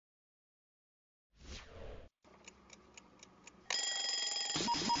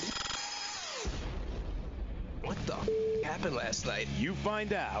happened last night? You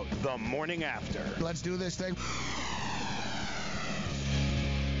find out the morning after. Let's do this thing.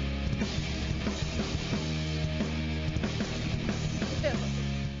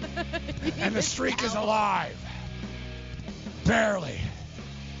 And the streak is alive. Barely.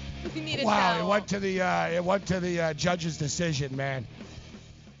 Wow, it went to the judge's decision, man.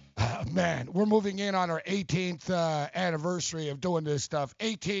 Man, we're moving in on our 18th anniversary of doing this stuff.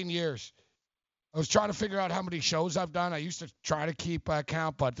 18 years. I was trying to figure out how many shows I've done. I used to try to keep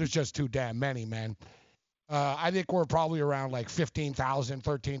count, but there's just too damn many, man. I think we're probably around like 15,000,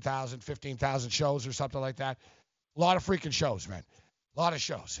 13,000, 15,000 shows or something like that. A lot of freaking shows, man. A lot of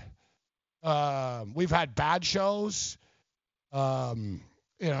shows. We've had bad shows.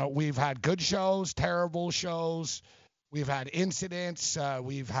 We've had good shows, terrible shows. We've had incidents.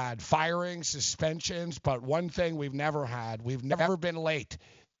 We've had firings, suspensions. But one thing we've never been late,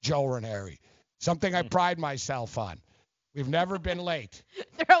 Joe Ranieri. Something I pride myself on. We've never been late.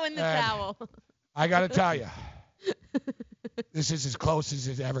 Throw in the towel. I got to tell you, this is as close as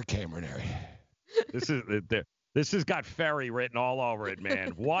it ever came, Ranieri. This has got Ferry written all over it,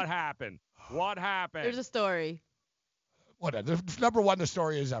 man. What happened? What happened? There's a story. Number one, the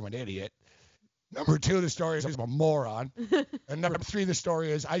story is I'm an idiot. Number two, the story is I'm a moron. And number three, the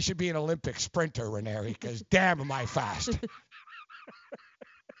story is I should be an Olympic sprinter, Ranieri, because damn am I fast.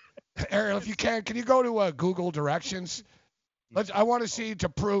 Ariel, if you can you go to Google Directions? I want to see to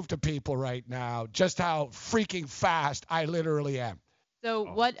prove to people right now just how freaking fast I literally am. So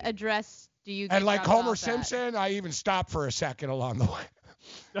what address do you get? And like Homer Simpson, I even stopped for a second along the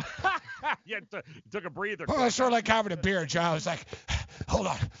way. Yeah, took a breather. Well, it's sort of like having a beer, Joe. I was like, hold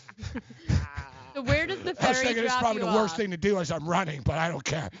on. So where does the ferry I was thinking it's probably the worst off? thing to do as I'm running, but I don't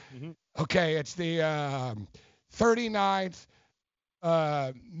care. Mm-hmm. Okay, it's the 39th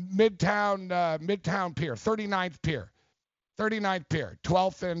Midtown Pier, 39th Pier. 39th Pier,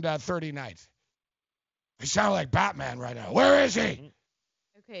 12th and 39th. I sound like Batman right now. Where is he?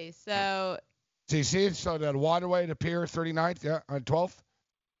 Okay, so... Do you see it? So the waterway to Pier 39th, yeah, on 12th?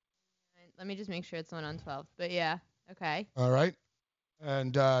 Let me just make sure it's the one on 12th. But yeah, okay. All right.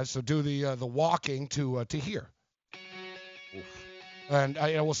 And so do the walking to here. Oof. And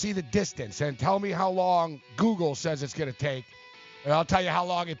we'll see the distance. And tell me how long Google says it's going to take. And I'll tell you how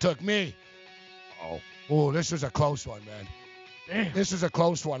long it took me. Oh, this was a close one, man. Damn. This was a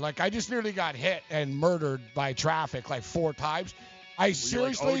close one. Like, I just nearly got hit and murdered by traffic like 4 times. I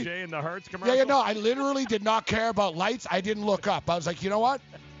seriously. Like OJ in the Hertz commercial? Yeah, no, I literally did not care about lights. I didn't look up. I was like, you know what?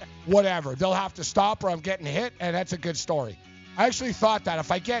 Whatever. They'll have to stop or I'm getting hit, and that's a good story. I actually thought that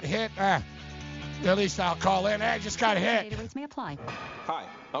if I get hit, at least I'll call in. Hey, I just got hit. Data rates may apply. Hi,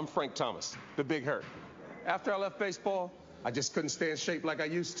 I'm Frank Thomas, the Big Hurt. After I left baseball, I just couldn't stay in shape like I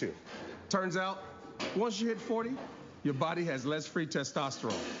used to. Turns out, once you hit 40, your body has less free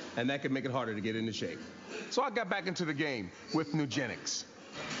testosterone, and that can make it harder to get into shape. So I got back into the game with Nugenics.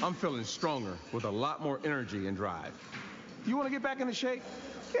 I'm feeling stronger with a lot more energy and drive. You want to get back into shape?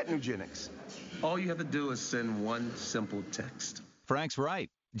 Get Nugenics. All you have to do is send one simple text. Frank's right.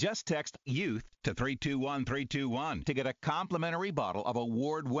 Just text YOUTH to 321321 to get a complimentary bottle of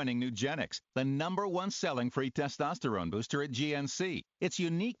award-winning Nugenics, the #1 selling free testosterone booster at GNC. Its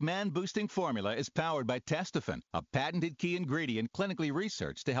unique man-boosting formula is powered by Testofen, a patented key ingredient clinically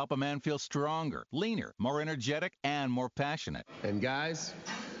researched to help a man feel stronger, leaner, more energetic, and more passionate. And guys,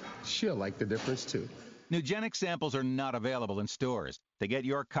 she'll like the difference too. Nugenic samples are not available in stores. To get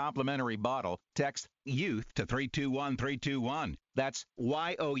your complimentary bottle, text YOUTH to 321321. That's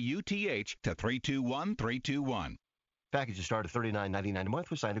YOUTH to 321321. Packages start at $39.99 a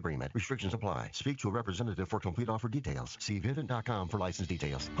month with signed agreement. Restrictions apply. Speak to a representative for complete offer details. See Vivint.com for license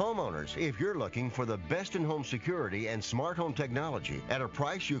details. Homeowners, if you're looking for the best in home security and smart home technology at a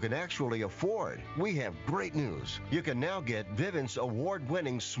price you can actually afford, we have great news. You can now get Vivint's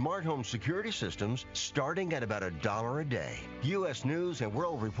award-winning smart home security systems starting at about $1 a day. U.S. News and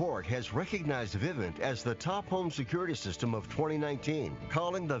World Report has recognized Vivint as the top home security system of 2019,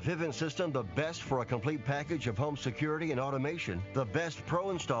 calling the Vivint system the best for a complete package of home security and automation, the best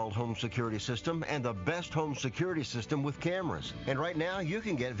pro-installed home security system, and the best home security system with cameras. And right now, you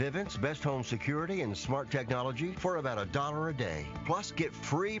can get Vivint's best home security and smart technology for about $1 a day. Plus, get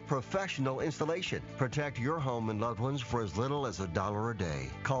free professional installation. Protect your home and loved ones for as little as $1 a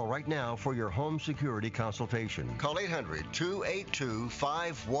day. Call right now for your home security consultation. Call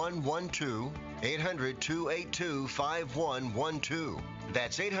 800-282-5112. 800-282-5112.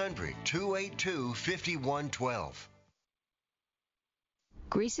 That's 800-282-5112.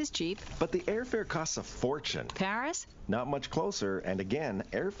 Greece is cheap. But the airfare costs a fortune. Paris? Not much closer, and again,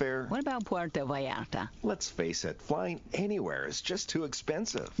 airfare... What about Puerto Vallarta? Let's face it, flying anywhere is just too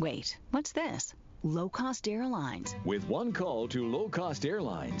expensive. Wait, what's this? Low-cost airlines. With one call to low-cost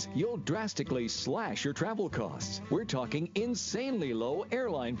airlines, you'll drastically slash your travel costs. We're talking insanely low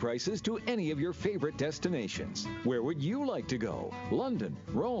airline prices to any of your favorite destinations. Where would you like to go? London,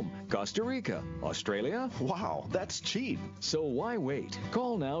 Rome, Costa Rica, Australia? Wow, that's cheap. So why wait?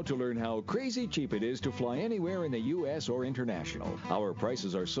 Call now to learn how crazy cheap it is to fly anywhere in the U.S. or international. Our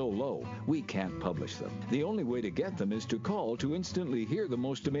prices are so low, we can't publish them. The only way to get them is to call to instantly hear the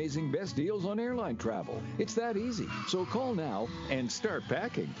most amazing best deals on airline travel. It's that easy. So call now and start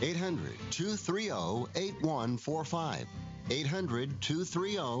packing. 800-230-8145.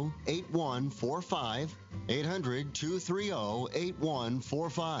 800-230-8145.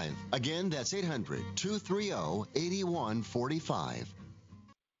 800-230-8145. Again, that's 800-230-8145.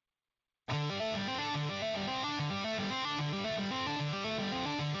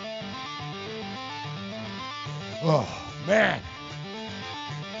 Oh, man.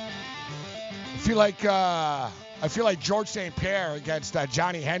 I feel like George St. Pierre against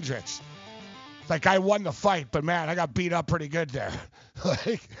Johnny Hendricks. Like I won the fight, but man, I got beat up pretty good there.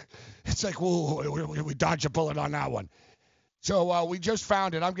 It's like, whoa, we dodged a bullet on that one. So we just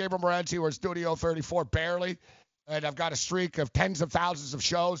found it. I'm Gabriel Morency. We're in Studio 34, barely. And I've got a streak of tens of thousands of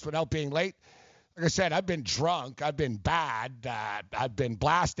shows without being late. Like I said, I've been drunk. I've been bad. I've been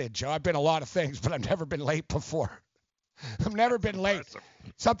blasted, Joe. I've been a lot of things, but I've never been late before. I've never been late.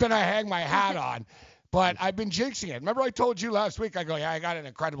 Something I hang my hat on. But I've been jinxing it. Remember I told you last week, I go, yeah, I got an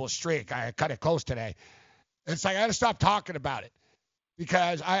incredible streak. I cut it close today. It's like I got to stop talking about it.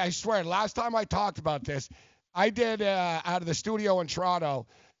 Because I swear, last time I talked about this, I did, out of the studio in Toronto,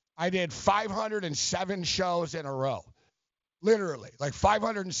 I did 507 shows in a row. Literally. Like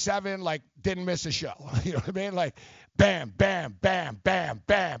 507, like, didn't miss a show. You know what I mean? Like, bam, bam, bam, bam,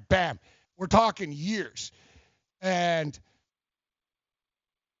 bam, bam. We're talking years. And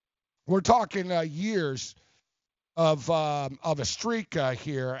we're talking years of a streak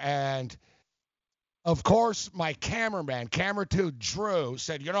here. And, of course, my cameraman, Camera 2 Drew,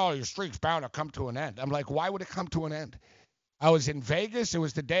 said, you know, your streak's bound to come to an end. I'm like, why would it come to an end? I was in Vegas. It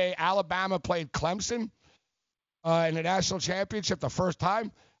was the day Alabama played Clemson in the national championship the first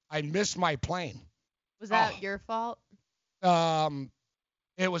time. I missed my plane. Was that your fault?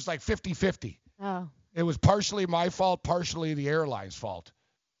 It was like 50-50. Oh. It was partially my fault, partially the airline's fault.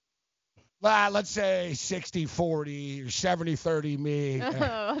 Let's say 60-40 or 70-30 me.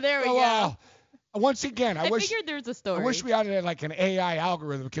 Oh, there we go. Once again, I figured there's a story. I wish we had like an AI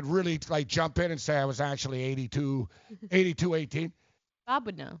algorithm that could really like jump in and say I was actually 82-18. Bob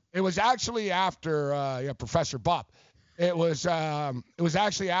would know. It was actually after Professor Bob. It was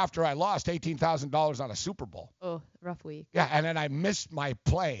actually after I lost $18,000 on a Super Bowl. Oh, rough week. Yeah, and then I missed my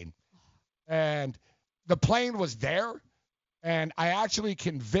plane. And the plane was there, and I actually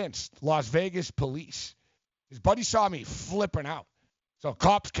convinced Las Vegas police. His buddy saw me flipping out. So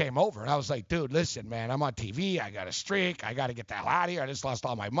cops came over, and I was like, dude, listen, man, I'm on TV. I got a streak. I got to get the hell out of here. I just lost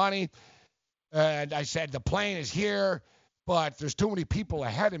all my money. And I said, the plane is here, but there's too many people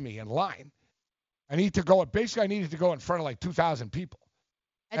ahead of me in line. I needed to go in front of like 2,000 people.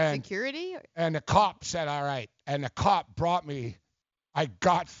 At security? And the cop said, all right. And the cop brought me. I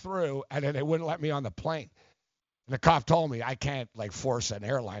got through, and then they wouldn't let me on the plane. And the cop told me, I can't, like, force an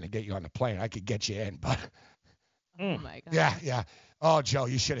airline to get you on the plane. I could get you in, but. Oh, my God. Yeah. Oh, Joe,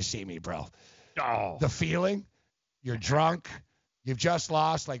 you should have seen me, bro. Oh. The feeling, you're drunk, you've just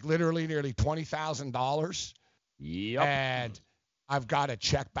lost, like, literally nearly $20,000. Yep. And I've got to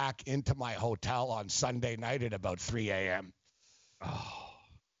check back into my hotel on Sunday night at about 3 a.m. Oh.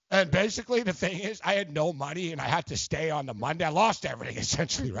 And basically, the thing is, I had no money, and I had to stay on the Monday. I lost everything,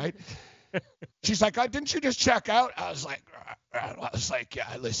 essentially, right? She's like, didn't you just check out? I was like,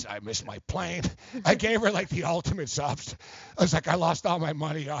 yeah, listen, I missed my plane. I gave her, like, the ultimate subs. I was like, I lost all my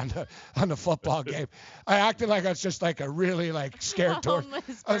money on the football game. I acted like I was just, like, a really, like, scared tourist.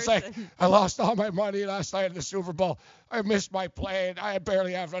 I was like, I lost all my money last night at the Super Bowl. I missed my plane. I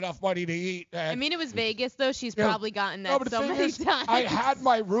barely have enough money to eat. And, I mean, it was Vegas, though. She's probably gotten that so many times. I had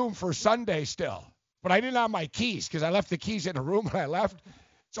my room for Sunday still, but I didn't have my keys because I left the keys in the room when I left.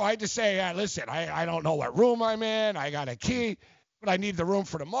 So I had to say, listen, I don't know what room I'm in. I got a key, but I need the room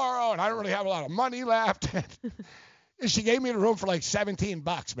for tomorrow, and I don't really have a lot of money left. And she gave me the room for like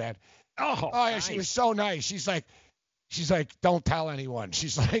 $17, man. Oh, yeah, nice. She was so nice. She's like, don't tell anyone.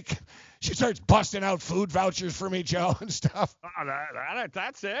 She's like, she starts busting out food vouchers for me, Joe, and stuff.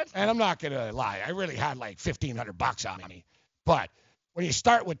 That's it. And I'm not gonna lie, I really had like $1,500 on me, but when you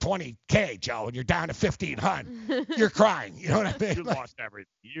start with 20K, Joe, and you're down to 1,500, you're crying. You know what I mean? You lost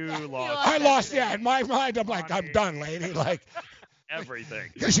everything. I lost, yeah. In my mind, I'm like, I'm done, lady. Like, everything.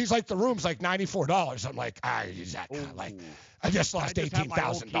 Because she's like, the room's like $94. I'm like, like, I just lost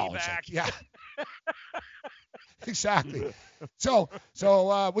 $18,000. Like, yeah. Exactly. So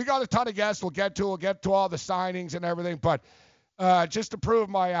we got a ton of guests. We'll get to all the signings and everything. But just to prove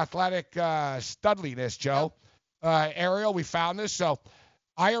my athletic studliness, Joe, Ariel, we found this. So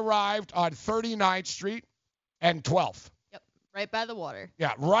I arrived on 39th Street and 12th. Yep, right by the water.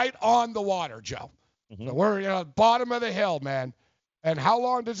 Yeah, right on the water, Joe. Mm-hmm. So we're bottom of the hill, man. And how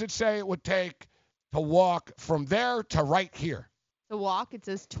long does it say it would take to walk from there to right here? To walk, it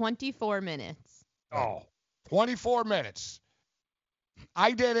says 24 minutes. Oh, 24 minutes.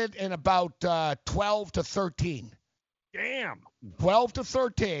 I did it in about 12 to 13. Damn. 12 to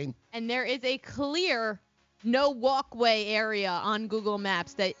 13. And there is a clear no walkway area on Google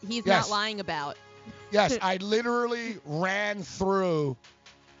Maps that he's not lying about. Yes, I literally ran through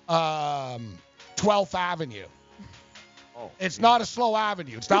 12th Avenue. Oh, it's not a slow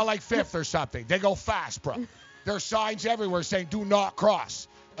avenue. It's not like 5th or something. They go fast, bro. There's signs everywhere saying do not cross.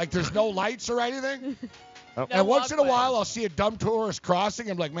 Like there's no lights or anything. Oh. And once in a while, I'll see a dumb tourist crossing.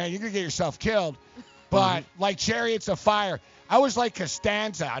 I'm like, man, you're going to get yourself killed. But like Chariots of Fire, I was like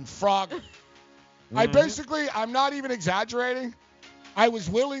Costanza on Frog. I'm not even exaggerating. I was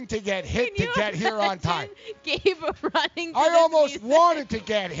willing to get hit to get here on time. Gabe running. I almost wanted to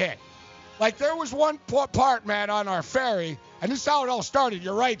get hit. Like, there was one part, man, on our ferry, and this is how it all started.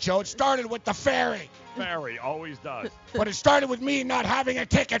 You're right, Joe. It started with the ferry. Ferry always does. But it started with me not having a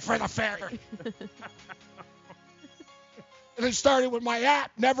ticket for the ferry. And it started with my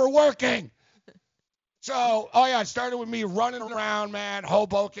app never working. So, it started with me running around, man,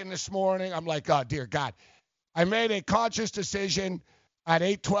 Hoboken this morning. I'm like, oh, dear God. I made a conscious decision at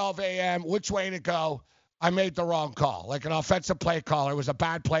 8:12 a.m. which way to go. I made the wrong call, like an offensive play call. It was a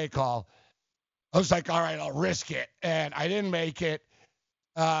bad play call. I was like, all right, I'll risk it. And I didn't make it.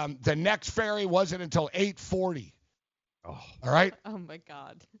 The next ferry wasn't until 8:40. Oh. All right? Oh, my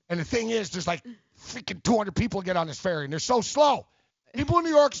God. And the thing is, there's like freaking 200 people get on this ferry, and they're so slow. People in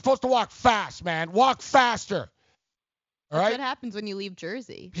New York are supposed to walk fast, man. Walk faster. All right? That's what happens when you leave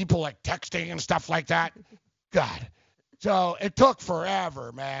Jersey. People like texting and stuff like that. God. So it took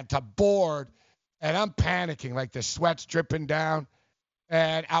forever, man, to board. And I'm panicking, like the sweat's dripping down.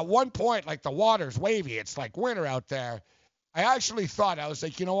 And at one point, like the water's wavy. It's like winter out there. I actually thought, I was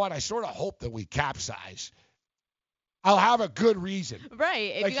like, you know what? I sort of hope that we capsize. I'll have a good reason.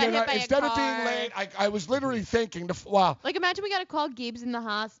 Right. If like, you got hit by instead a car. of being late, I was literally thinking, well. Like, imagine we got to call Gabe's in the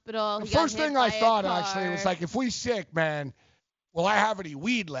hospital. The first thing I thought, actually, was like, if we sick, man, will I have any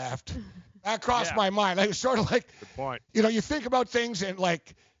weed left? That crossed my mind. Like, it was sort of like, good point. You think about things and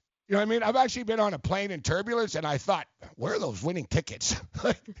like, you know what I mean? I've actually been on a plane in turbulence, and I thought, where are those winning tickets?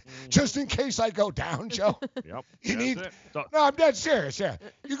 Like, just in case I go down, Joe. Yep. You need. No, I'm dead serious. Yeah.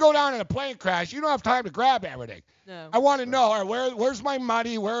 You go down in a plane crash, you don't have time to grab everything. No. I want to know, all right, where's my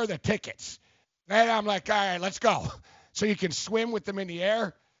money? Where are the tickets? And I'm like, all right, let's go. So you can swim with them in the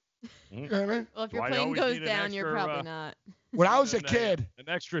air. You know what I mean? Well, if your plane goes down, you're probably not. When I was a kid. An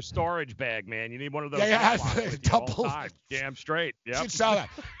extra storage bag, man. You need one of those. Yeah, double. Damn straight. Yep. You should sell that.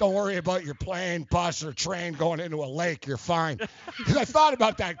 Don't worry about your plane, bus, or train going into a lake. You're fine. Because I thought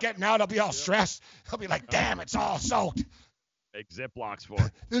about that. Getting out, I'll be all stressed. I'll be like, damn, it's all soaked. Make Ziplocs for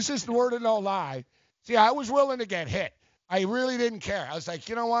it. This is the word of no lie. See, I was willing to get hit. I really didn't care. I was like,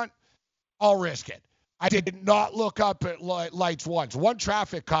 you know what? I'll risk it. I did not look up at lights once. One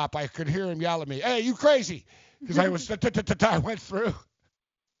traffic cop, I could hear him yell at me, hey, you crazy? Because I went through.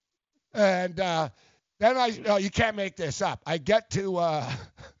 And then you can't make this up. I get to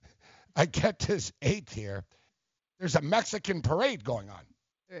 8th here. There's a Mexican parade going on.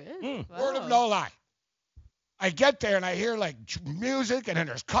 There is? Wow. Word of no lie. I get there and I hear like music and then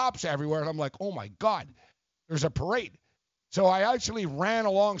there's cops everywhere. And I'm like, oh my God, there's a parade. So I actually ran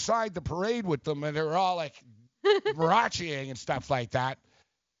alongside the parade with them and they were all like mariachiing and stuff like that.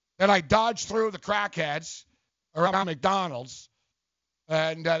 Then I dodged through the crackheads around McDonald's.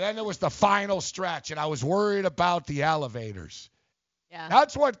 And then there was the final stretch, and I was worried about the elevators. Yeah.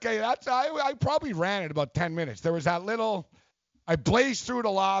 I probably ran it about 10 minutes. There was that I blazed through the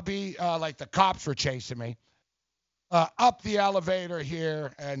lobby like the cops were chasing me, up the elevator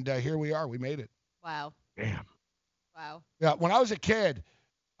here, and here we are. We made it. Wow. Damn. Wow. Yeah, when I was a kid,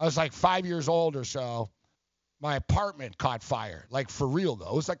 I was like 5 years old or so, my apartment caught fire. Like, for real, though.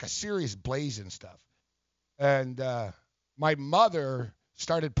 It was like a serious blaze and stuff. And my mother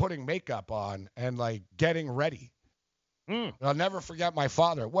started putting makeup on and, like, getting ready. I'll never forget my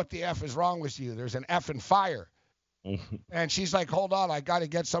father. What the F is wrong with you? There's an F in fire. And she's like, hold on, I got to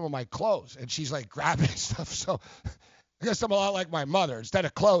get some of my clothes. And she's like grabbing stuff. So I guess I'm a lot like my mother. Instead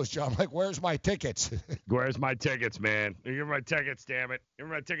of clothes, Joe, I'm like, where's my tickets? Where's my tickets, man? Give me my tickets, damn it. Give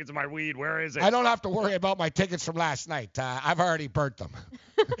me my tickets and my weed. Where is it? I don't have to worry about my tickets from last night. I've already burnt them.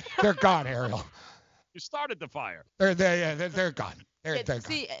 They're gone, Ariel. You started the fire. They're gone. They're gone.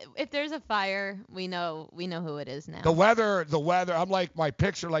 See, if there's a fire, we know who it is now. The weather. I'm like my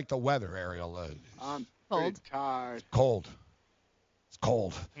picture, like the weather, Ariel. I'm cold. Tired. Cold. It's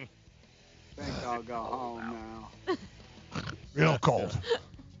cold. Think I'll go home now. Real cold.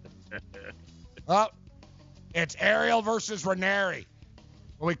 Well, it's Ariel versus Ranieri.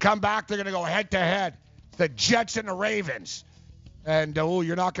 When we come back, they're going to go head to head. The Jets and the Ravens. And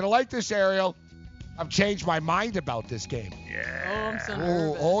you're not going to like this, Ariel. I've changed my mind about this game. Yeah. Oh, I'm so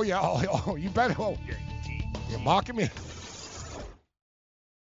nervous. Oh, yeah. Oh, you better. Oh. You're mocking me.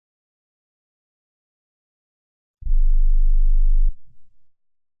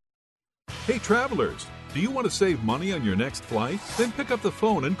 Hey, travelers, do you want to save money on your next flight? Then pick up the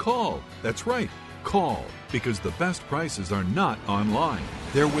phone and call. That's right, call, because the best prices are not online.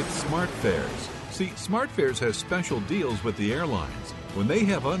 They're with SmartFares. See, SmartFares has special deals with the airlines. When they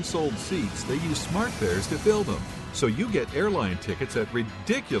have unsold seats, they use SmartFares to fill them. So you get airline tickets at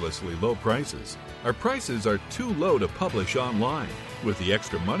ridiculously low prices. Our prices are too low to publish online. With the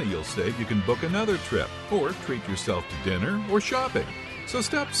extra money you'll save, you can book another trip or treat yourself to dinner or shopping. So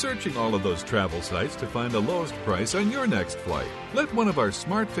stop searching all of those travel sites to find the lowest price on your next flight. Let one of our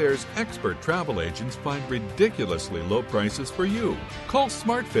SmartFares expert travel agents find ridiculously low prices for you. Call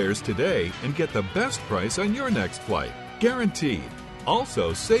SmartFares today and get the best price on your next flight. Guaranteed.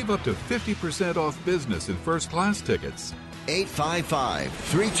 Also, save up to 50% off business and first class tickets.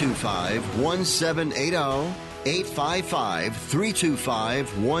 855-325-1780.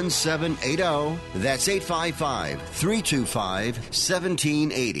 855-325-1780. That's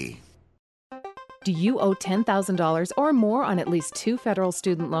 855-325-1780. Do you owe $10,000 or more on at least 2 federal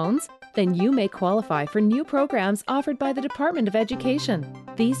student loans? Then you may qualify for new programs offered by the Department of Education.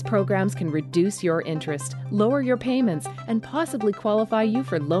 These programs can reduce your interest, lower your payments, and possibly qualify you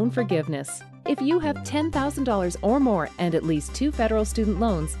for loan forgiveness. If you have $10,000 or more and at least 2 federal student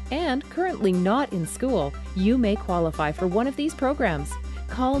loans and currently not in school, you may qualify for one of these programs.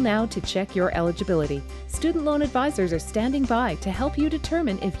 Call now to check your eligibility. Student loan advisors are standing by to help you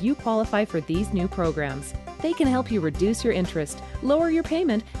determine if you qualify for these new programs. They can help you reduce your interest, lower your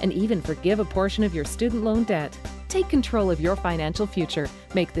payment, and even forgive a portion of your student loan debt. Take control of your financial future.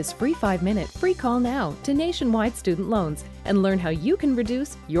 Make this free 5-minute free call now to Nationwide Student Loans and learn how you can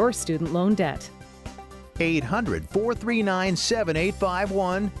reduce your student loan debt.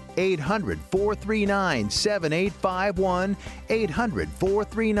 800-439-7851, 800-439-7851,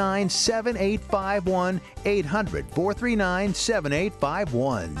 800-439-7851,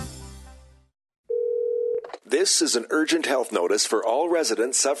 800-439-7851. This is an urgent health notice for all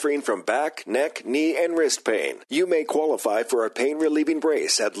residents suffering from back, neck, knee, and wrist pain. You may qualify for a pain-relieving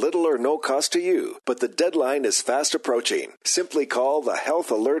brace at little or no cost to you, but the deadline is fast approaching. Simply call the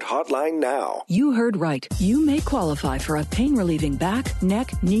Health Alert Hotline now. You heard right. You may qualify for a pain-relieving back,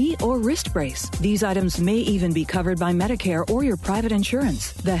 neck, knee, or wrist brace. These items may even be covered by Medicare or your private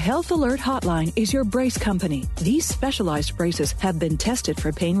insurance. The Health Alert Hotline is your brace company. These specialized braces have been tested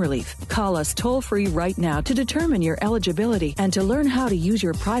for pain relief. Call us toll-free right now to determine your eligibility and to learn how to use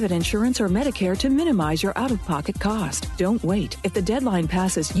your private insurance or Medicare to minimize your out-of-pocket cost. Don't wait. If the deadline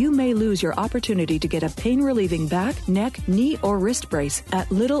passes, you may lose your opportunity to get a pain-relieving back, neck, knee, or wrist brace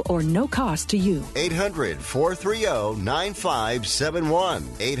at little or no cost to you. 800-430-9571.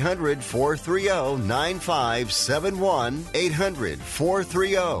 800-430-9571.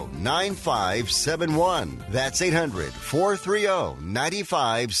 800-430-9571. That's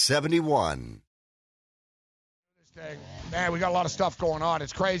 800-430-9571. Man, we got a lot of stuff going on.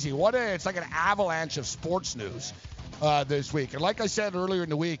 It's crazy. It's like an avalanche of sports news this week. And like I said earlier in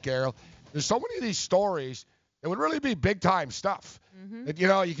the week, Errol, there's so many of these stories that would really be big-time stuff that,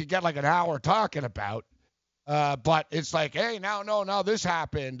 you could get like an hour talking about. But it's like, hey, now this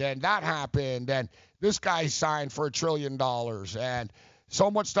happened and that happened and this guy signed for $1 trillion and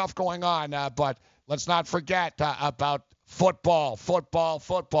so much stuff going on. But let's not forget about football.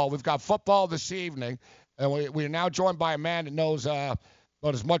 We've got football this evening. And we're now joined by a man that knows about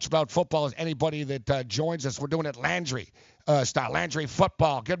as much about football as anybody that joins us. We're doing it Landry style, Landry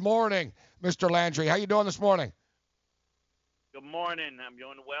football. Good morning, Mr. Landry. How you doing this morning? Good morning. I'm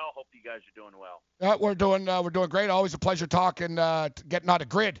doing well. Hope you guys are doing well. We're doing great. Always a pleasure talking, getting on the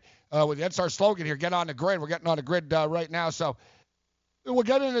grid. That's our slogan here. Get on the grid. We're getting on the grid right now. So we'll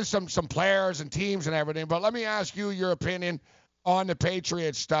get into some players and teams and everything. But let me ask you your opinion on the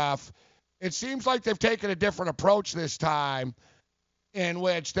Patriots stuff. It seems like they've taken a different approach this time, in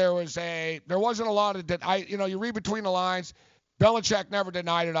which there wasn't a lot of you read between the lines. Belichick never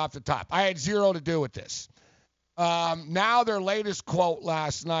denied it off the top. I had zero to do with this. Now their latest quote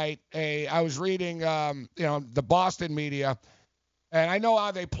last night, I was reading, the Boston media, and I know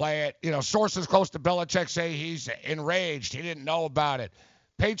how they play it. Sources close to Belichick say he's enraged. He didn't know about it.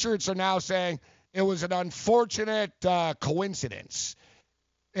 Patriots are now saying it was an unfortunate coincidence.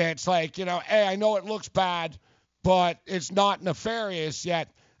 It's like, hey, I know it looks bad, but it's not nefarious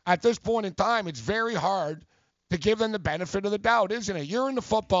yet. At this point in time, it's very hard to give them the benefit of the doubt, isn't it? You're in the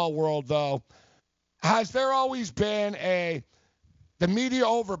football world, though. Has there always been the media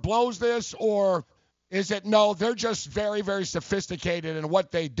overblows this, or is it no, they're just very, very sophisticated in what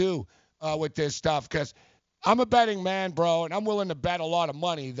they do with this stuff? Because I'm a betting man, bro, and I'm willing to bet a lot of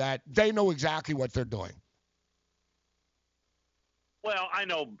money that they know exactly what they're doing. Well, I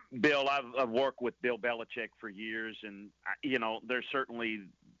know, Bill. I've worked with Bill Belichick for years, and, they're certainly,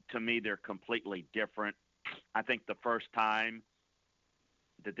 to me, they're completely different. I think the first time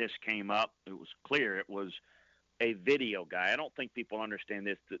that this came up, it was clear it was a video guy. I don't think people understand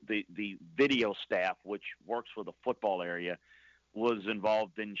this. The video staff, which works for the football area, was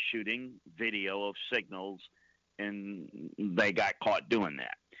involved in shooting video of signals, and they got caught doing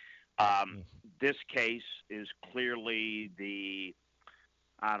that. This case is clearly it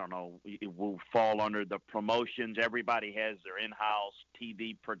will fall under the promotions. Everybody has their in-house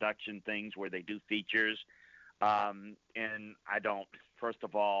TV production things where they do features. And first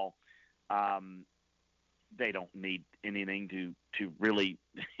of all, they don't need anything to really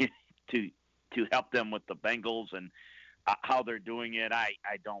to help them with the Bengals and how they're doing it. I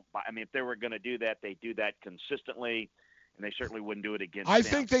if they were going to do that, they do that consistently, and they certainly wouldn't do it against them. I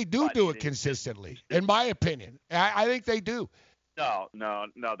think they do it consistently, in my opinion. I think they do. No,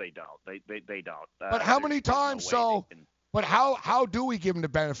 they don't. They don't. But how many times? But how do we give them the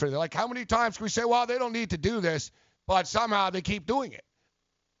benefit of it? Like, how many times can we say, well, they don't need to do this, but somehow they keep doing it?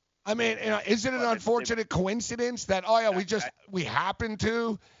 I mean, is it an unfortunate coincidence that, we happen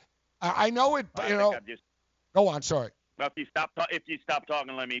to? I know it, Go on, sorry. Well, if you stop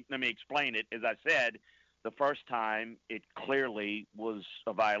talking, let me explain it. As I said, the first time it clearly was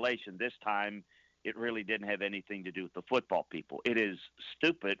a violation. This time it really didn't have anything to do with the football people. It is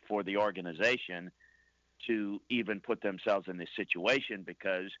stupid for the organization to even put themselves in this situation,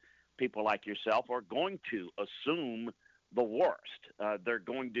 because people like yourself are going to assume the worst. They're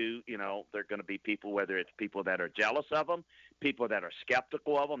going to be people, whether it's people that are jealous of them, people that are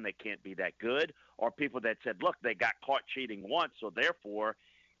skeptical of them, they can't be that good, or people that said, look, they got caught cheating once, so therefore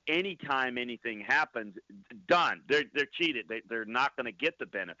anytime anything happens, done. They're cheated. They're not going to get the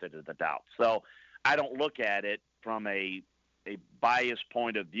benefit of the doubt. So I don't look at it from a biased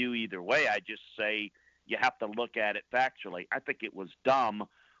point of view either way. I just say you have to look at it factually. I think it was dumb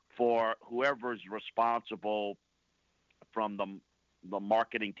for whoever's responsible from the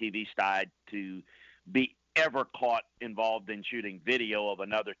marketing TV side to be ever caught involved in shooting video of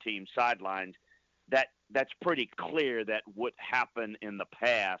another team's sidelines. That's pretty clear that what happened in the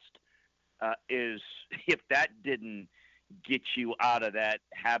past is, if that didn't get you out of that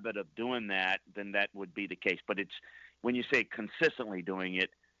habit of doing that, then that would be the case. But it's when you say consistently doing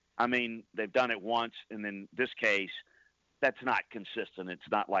it, I mean, they've done it once, and then this case, that's not consistent. It's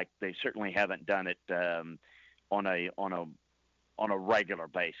not like they certainly haven't done it on a regular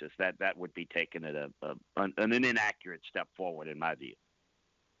basis. That would be taking it an inaccurate step forward, in my view.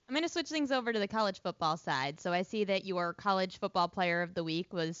 I'm going to switch things over to the college football side. So I see that your college football player of the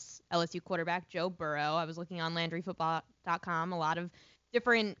week was LSU quarterback Joe Burrow. I was looking on LandryFootball.com, a lot of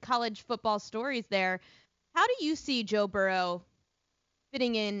different college football stories there. How do you see Joe Burrow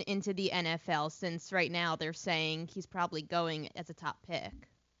fitting into the NFL, since right now they're saying he's probably going as a top pick?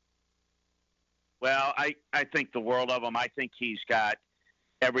 Well, I think the world of him. I think he's got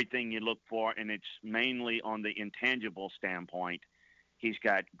everything you look for, and it's mainly on the intangible standpoint. He's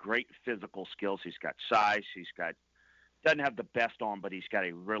got great physical skills. He's got size. Doesn't have the best arm, but he's got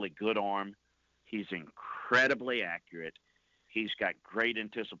a really good arm. He's incredibly accurate. He's got great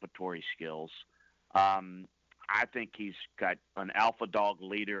anticipatory skills. I think he's got an alpha dog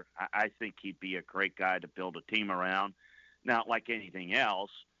leader. I think he'd be a great guy to build a team around. Now, like anything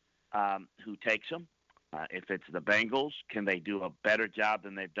else, who takes him? If it's the Bengals, can they do a better job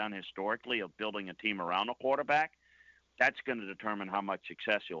than they've done historically of building a team around a quarterback? that's going to determine how much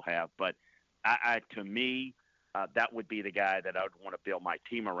success he'll have. But to me, that would be the guy that I would want to build my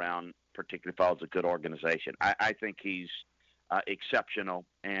team around, particularly if I was a good organization. I think he's exceptional,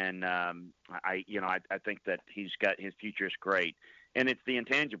 and I think that he's got his future is great. And it's the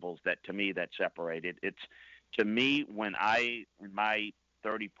intangibles that, to me, that separate it. It's, to me, when in my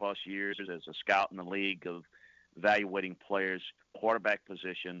 30-plus years as a scout in the league of evaluating players, quarterback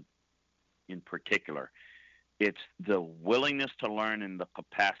position in particular, it's the willingness to learn and the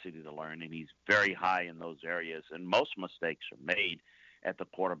capacity to learn, and he's very high in those areas. And most mistakes are made at the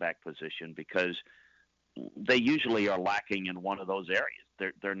quarterback position because they usually are lacking in one of those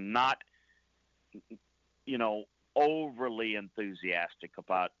areas. They're not, overly enthusiastic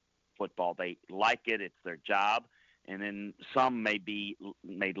about football. They like it. It's their job. And then some may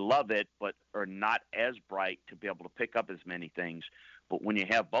love it, but are not as bright to be able to pick up as many things. But when you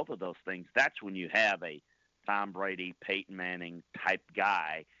have both of those things, that's when you have a Tom Brady, Peyton Manning type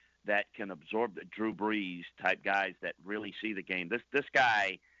guy that can absorb the Drew Brees type guys that really see the game. This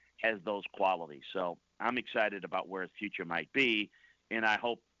guy has those qualities. So I'm excited about where his future might be. And I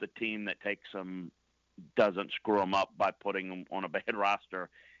hope the team that takes him doesn't screw him up by putting him on a bad roster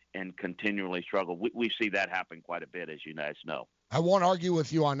and continually struggle. We see that happen quite a bit, as you guys know. I won't argue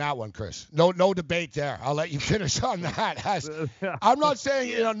with you on that one, Chris. No debate there. I'll let you finish on that. I'm not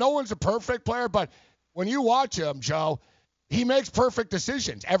saying, no one's a perfect player, but when you watch him, Joe, he makes perfect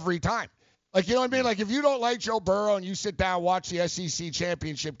decisions every time. Like, you know what I mean? Like, if you don't like Joe Burrow and you sit down and watch the SEC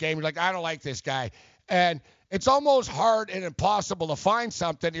championship game, you're like, I don't like this guy. And it's almost hard and impossible to find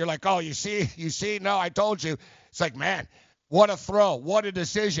something. You're like, oh, you see? No, I told you. It's like, man, what a throw. What a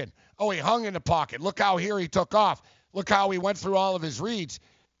decision. Oh, he hung in the pocket. Look how here he took off. Look how he went through all of his reads.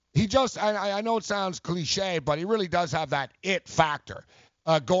 He just, I know it sounds cliche, but he really does have that it factor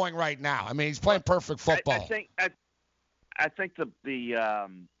going right now. I mean, he's playing perfect football. I think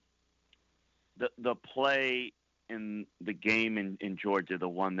the play in the game in Georgia, the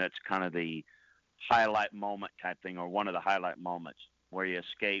one that's kind of the highlight moment type thing, or one of the highlight moments where you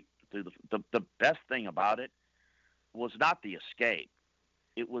escape through the best thing about it was not the escape.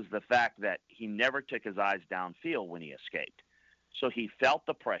 It was the fact that he never took his eyes downfield when he escaped. So he felt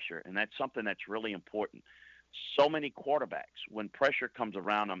the pressure, and that's something that's really important. So many quarterbacks, when pressure comes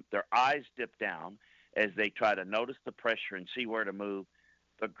around them, their eyes dip down as they try to notice the pressure and see where to move.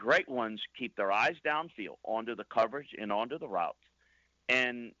 The great ones keep their eyes downfield onto the coverage and onto the routes,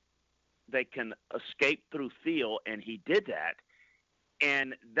 and they can escape through feel, and he did that,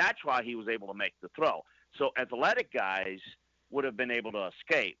 and that's why he was able to make the throw. So athletic guys would have been able to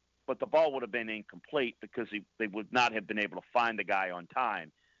escape, but the ball would have been incomplete because they would not have been able to find the guy on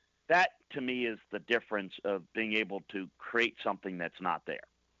time. That, to me, is the difference of being able to create something that's not there.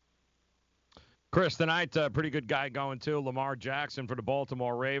 Chris, tonight, a pretty good guy going too. Lamar Jackson for the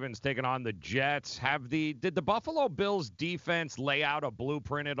Baltimore Ravens taking on the Jets. Did the Buffalo Bills defense lay out a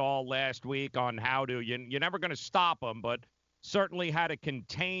blueprint at all last week on how to, you're never going to stop him, but certainly how to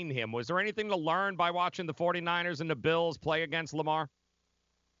contain him? Was there anything to learn by watching the 49ers and the Bills play against Lamar?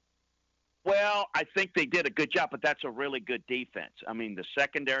 Well, I think they did a good job, but that's a really good defense. I mean, the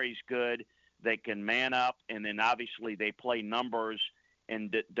secondary's good. They can man up, and then obviously they play numbers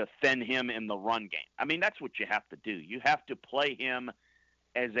and defend him in the run game. I mean, that's what you have to do. You have to play him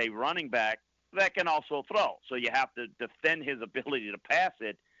as a running back that can also throw. So you have to defend his ability to pass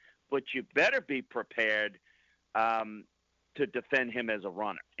it, but you better be prepared to defend him as a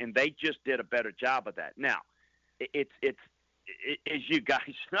runner. And they just did a better job of that. Now, it's as you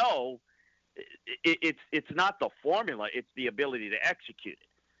guys know, it's not the formula. It's the ability to execute it.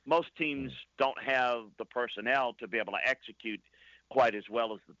 Most teams don't have the personnel to be able to execute quite as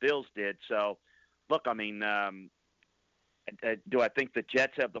well as the Bills did. So, look, I mean, do I think the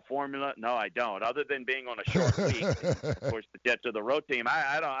Jets have the formula? No, I don't. Other than being on a short week, of course, the Jets are the road team.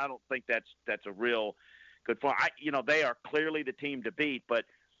 I don't think that's a real good form. They are clearly the team to beat. But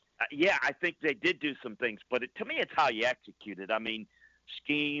yeah, I think they did do some things. But to me, it's how you execute it. I mean,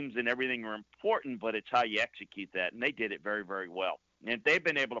 schemes and everything are important, but it's how you execute that, and they did it very, very well. And if they've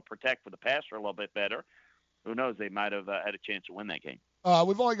been able to protect for the passer a little bit better, who knows, they might have had a chance to win that game.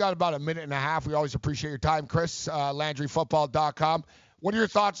 We've only got about a minute and a half. We always appreciate your time, Chris, LandryFootball.com. What are your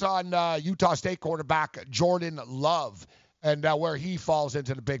thoughts on Utah State quarterback Jordan Love and where he falls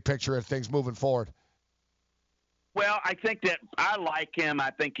into the big picture of things moving forward? Well, I think that I like him.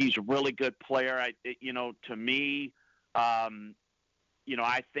 I think he's a really good player. To me,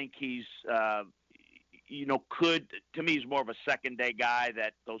 I think he's, he's more of a second-day guy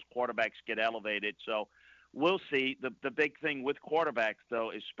that those quarterbacks get elevated. So we'll see. The big thing with quarterbacks,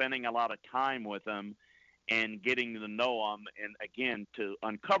 though, is spending a lot of time with them and getting to know them, and again to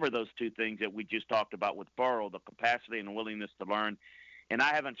uncover those two things that we just talked about with Burrow, the capacity and the willingness to learn. And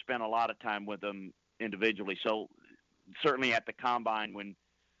I haven't spent a lot of time with them individually, so certainly at the combine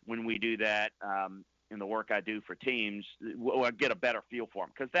when we do that in the work I do for teams, I get a better feel for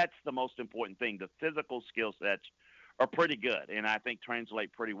them, because that's the most important thing. The physical skill sets are pretty good, and I think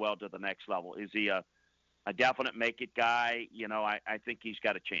translate pretty well to the next level. Is he a definite make-it guy? I think he's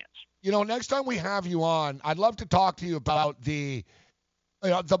got a chance. Next time we have you on, I'd love to talk to you about the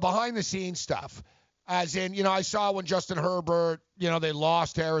behind-the-scenes stuff. As in, I saw when Justin Herbert, they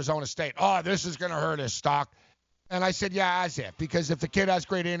lost to Arizona State. Oh, this is going to hurt his stock. And I said, yeah, as if. Because if the kid has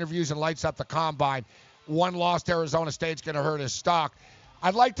great interviews and lights up the combine, one loss to Arizona State's going to hurt his stock.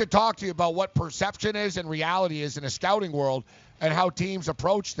 I'd like to talk to you about what perception is and reality is in a scouting world and how teams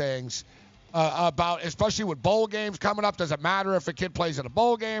approach things. About, especially with bowl games coming up. Does it matter if a kid plays in a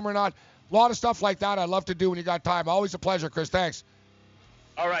bowl game or not? A lot of stuff like that I'd love to do when you got time. Always a pleasure, Chris. Thanks.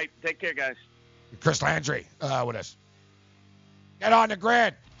 All right. Take care, guys. Chris Landry with us. Get on the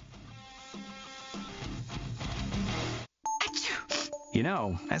grid.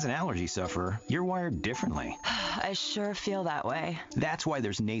 As an allergy sufferer, you're wired differently. I sure feel that way. That's why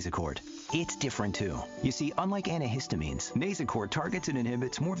there's Nasacort. It's different, too. You see, unlike antihistamines, Nasacort targets and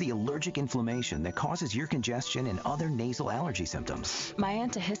inhibits more of the allergic inflammation that causes ear congestion and other nasal allergy symptoms. My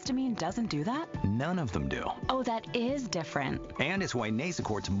antihistamine doesn't do that? None of them do. Oh, that is different. And it's why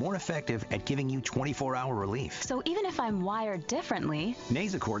Nasacort's more effective at giving you 24-hour relief. So even if I'm wired differently,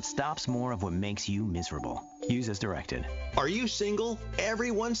 Nasacort stops more of what makes you miserable. Use as directed. Are you single?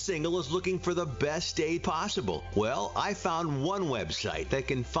 Everyone single is looking for the best date possible. Well, I found one website that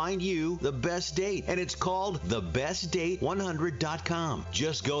can find you the best date, and it's called thebestdate100.com.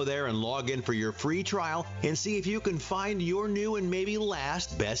 Just go there and log in for your free trial and see if you can find your new and maybe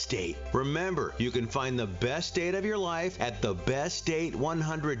last best date. Remember, you can find the best date of your life at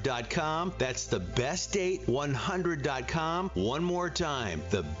thebestdate100.com. That's thebestdate100.com. One more time,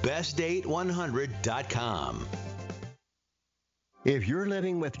 thebestdate100.com. If you're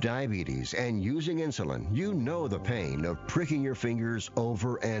living with diabetes and using insulin, you know the pain of pricking your fingers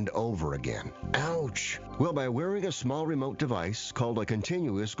over and over again. Ouch! Well, by wearing a small remote device called a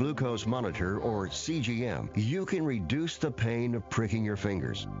continuous glucose monitor, or CGM, you can reduce the pain of pricking your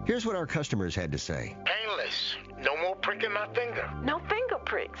fingers. Here's what our customers had to say. Painless. No more pricking my finger. no finger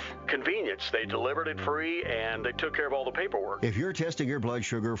pricks. Convenience. They delivered it free, and they took care of all the paperwork. If you're testing your blood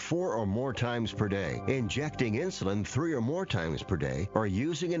sugar 4 or more times per day, injecting insulin 3 or more times per day, or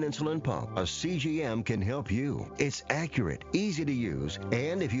using an insulin pump, a CGM can help you. It's accurate, easy to use,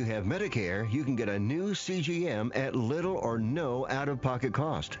 and if you have Medicare, you can get a new CGM at little or no out-of-pocket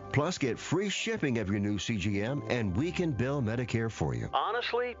cost. Plus, get free shipping of your new CGM, and we can bill Medicare for you.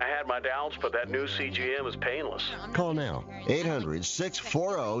 Honestly, I had my doubts, but that new CGM is painless. Call now.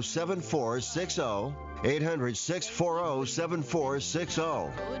 800-640-7460.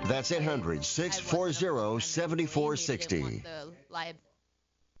 800-640-7460. That's 800-640-7460.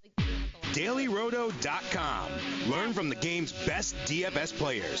 DailyRoto.com. Learn from the game's best DFS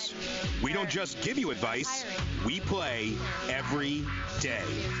players. We don't just give you advice, we play every day.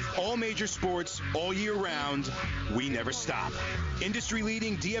 All major sports, all year round, we never stop.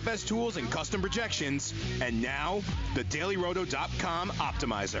 Industry-leading DFS tools and custom projections, and now, the DailyRoto.com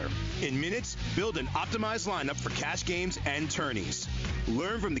Optimizer. In minutes, build an optimized lineup for cash games and tourneys.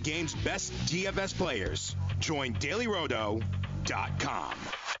 Learn from the game's best DFS players. Join DailyRoto.com.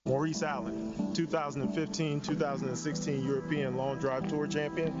 Maurice Allen, 2015-2016 European Long Drive Tour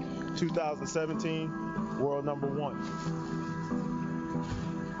Champion, 2017 World Number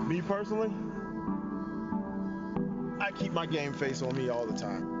 1. Me personally, I keep my game face on me all the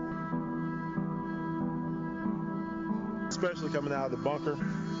time. Especially coming out of the bunker,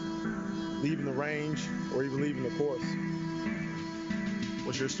 leaving the range, or even leaving the course.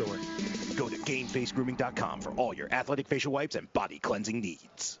 What's your story? Go to GameFaceGrooming.com for all your athletic facial wipes and body cleansing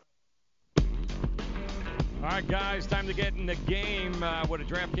needs. All right, guys, time to get in the game with a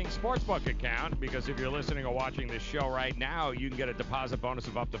DraftKings Sportsbook account, because if you're listening or watching this show right now, you can get a deposit bonus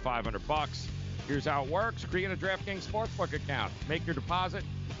of up to $500. Here's how it works. Create a DraftKings Sportsbook account. Make your deposit,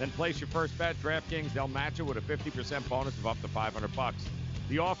 then place your first bet. DraftKings, they'll match it with a 50% bonus of up to $500.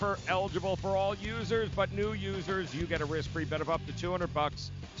 The offer eligible for all users, but new users, you get a risk-free bet of up to $200.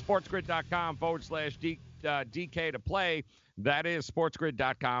 SportsGrid.com/DK to play. That is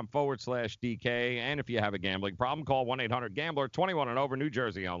SportsGrid.com/DK. And if you have a gambling problem, call 1-800-GAMBLER, 21 and over, New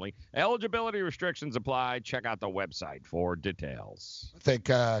Jersey only. Eligibility restrictions apply. Check out the website for details. I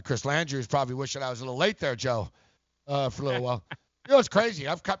think Chris Landry is probably wishing I was a little late there, Joe, for a little while. You know what's crazy?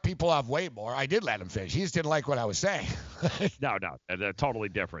 I've cut people off way more. I did let him finish. He just didn't like what I was saying. No, they're totally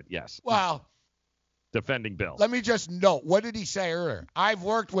different. Yes. Well, defending Bill. Let me just note, what did he say earlier? I've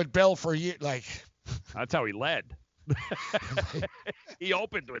worked with Bill for years. Like, that's how he led. He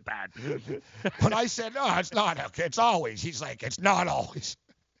opened with that. When I said, no, it's not. It's always. He's like, it's not always.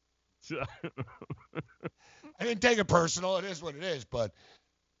 I didn't take it personal. It is what it is. But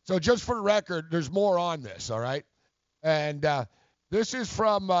so just for the record, there's more on this, all right? And this is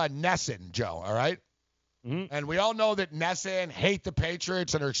from Nesson, Joe, all right? Mm-hmm. And we all know that Nesson hate the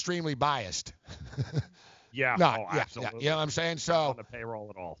Patriots and are extremely biased. Yeah. Absolutely. You know what I'm saying? So not on the payroll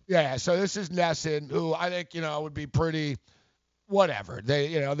at all. Yeah. So this is Nesson, who I think would be pretty, whatever.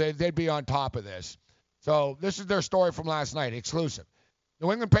 They'd be on top of this. So this is their story from last night, exclusive.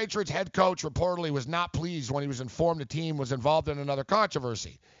 New England Patriots head coach reportedly was not pleased when he was informed the team was involved in another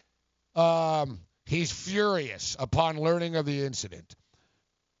controversy. He's furious upon learning of the incident.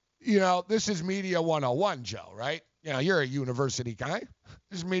 This is Media 101, Joe, right? You're a university guy.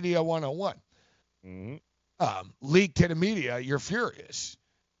 This is Media 101. Mm-hmm. Leaked to the media, you're furious.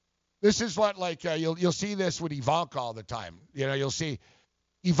 This is what, you'll see this with Ivanka all the time. You'll see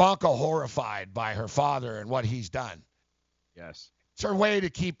Ivanka horrified by her father and what he's done. Yes. It's her way to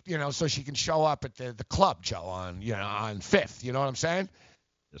keep, so she can show up at the club, Joe, on 5th. You know what I'm saying?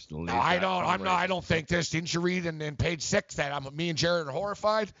 No, I don't think this. Didn't you read in page 6 that me and Jared are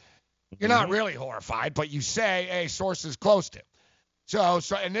horrified? You're not really horrified, but you say, hey, sources close to. So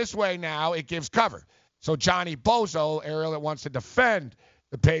in this way now, it gives cover. So Johnny Bozo, Ariel, that wants to defend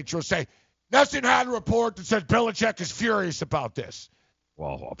the Patriots, say, Nesson had a report that said Belichick is furious about this.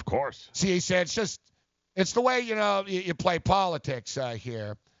 Well, of course. See, he said it's the way, you play politics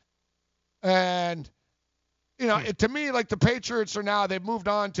here. And, to me, like the Patriots are now, they've moved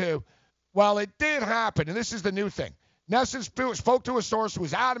on to, well, it did happen, and this is the new thing. Nesson spoke to a source who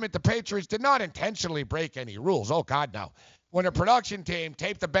was adamant the Patriots did not intentionally break any rules. Oh, God, no. When a production team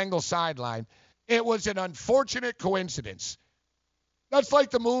taped the Bengals sideline, it was an unfortunate coincidence. That's like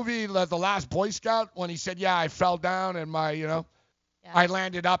the movie The Last Boy Scout when he said, yeah, I fell down and I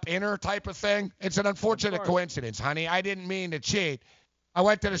landed up inner type of thing. It's an unfortunate coincidence, honey. I didn't mean to cheat. I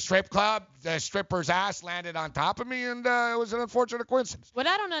went to the strip club. The stripper's ass landed on top of me, and it was an unfortunate coincidence. What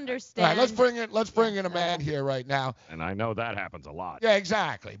I don't understand. All right, let's bring in a man here right now. And I know that happens a lot. Yeah,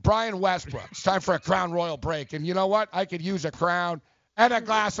 exactly. Brian Westbrook. It's time for a Crown Royal break. And you know what? I could use a crown and a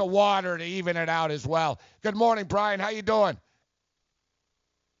glass of water to even it out as well. Good morning, Brian. How you doing?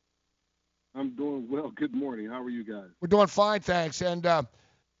 I'm doing well. Good morning. How are you guys? We're doing fine, thanks. And I'm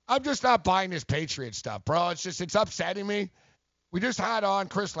just not buying this Patriot stuff, bro. It's upsetting me. We just had on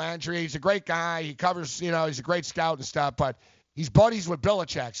Chris Landry. He's a great guy. He covers, he's a great scout and stuff, but he's buddies with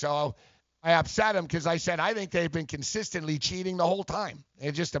Belichick. So I upset him because I said I think they've been consistently cheating the whole time.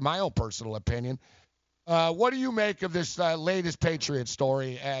 And just in my own personal opinion. What do you make of this latest Patriot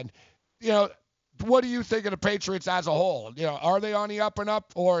story? And, what do you think of the Patriots as a whole? Are they on the up and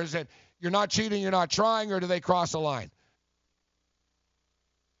up, or is it you're not cheating, you're not trying, or do they cross a line?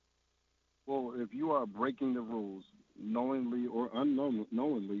 Well, if you are breaking the rules, knowingly or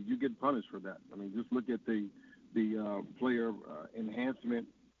unknowingly, you get punished for that. I mean, just look at the player enhancement,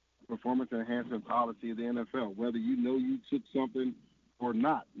 performance enhancement policy of the NFL. Whether you took something or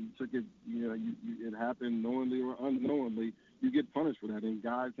not, you took it. It happened knowingly or unknowingly. You get punished for that, and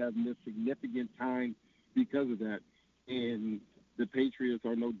guys have missed significant time because of that. And the Patriots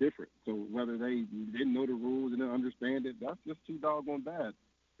are no different. So whether they didn't know the rules and didn't understand it, that's just too doggone bad.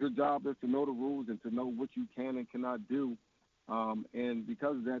 Your job is to know the rules and to know what you can and cannot do. And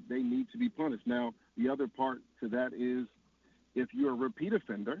because of that, they need to be punished. Now, the other part to that is if you're a repeat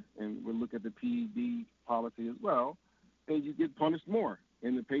offender, and we'll look at the PED policy as well, then you get punished more.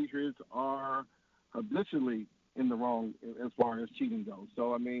 And the Patriots are habitually in the wrong as far as cheating goes.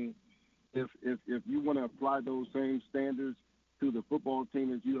 So, I mean, if you want to apply those same standards to the football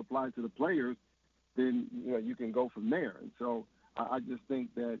team as you apply to the players, then you can go from there. And so I just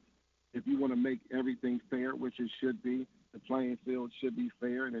think that if you want to make everything fair, which it should be, the playing field should be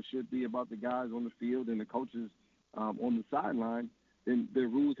fair, and it should be about the guys on the field and the coaches on the sideline, then the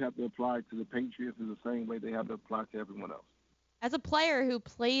rules have to apply to the Patriots in the same way they have to apply to everyone else. As a player who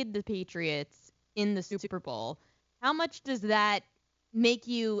played the Patriots in the Super Bowl, how much does that make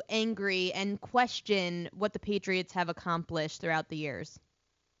you angry and question what the Patriots have accomplished throughout the years?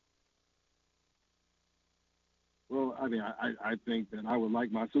 Well, I mean, I think that I would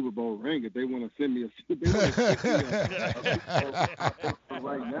like my Super Bowl ring if they want to send me a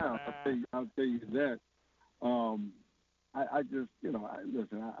right now. I'll tell you that. I just,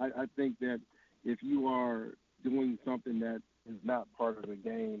 listen. I think that if you are doing something that is not part of the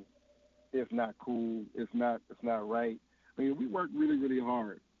game. It's not cool. It's not right. I mean, we work really, really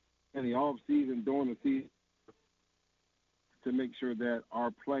hard in the off season, during the season, to make sure that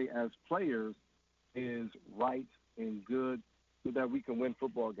our play as players is right and good, so that we can win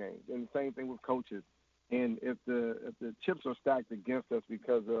football games. And the same thing with coaches. And if the chips are stacked against us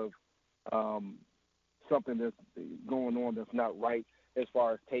because of something that's going on that's not right, as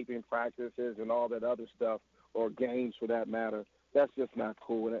far as taping practices and all that other stuff, or games for that matter, that's just not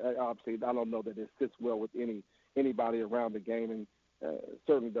cool. And obviously, I don't know that it sits well with anybody around the game, and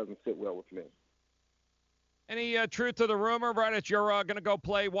certainly doesn't sit well with me. Any truth to the rumor, Brett, that you're going to go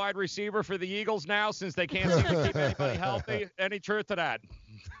play wide receiver for the Eagles now, since they can't seem to keep anybody healthy? Any truth to that?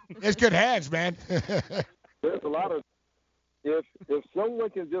 It's good hands, man. There's a lot of – if someone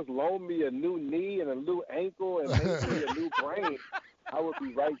can just loan me a new knee and a new ankle and maybe a new brain, I would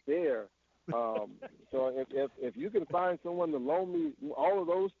be right there. So if you can find someone to loan me all of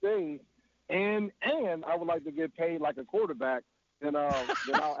those things, and I would like to get paid like a quarterback, then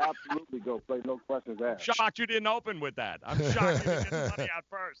I'll absolutely go play, no questions asked. I'm shocked you didn't open with that. I'm shocked you didn't get the money out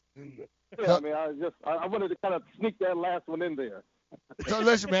first. Yeah, I mean, I wanted to kind of sneak that last one in there. So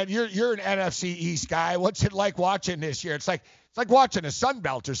listen, man, you're an NFC East guy. What's it like watching this year? It's like watching a Sun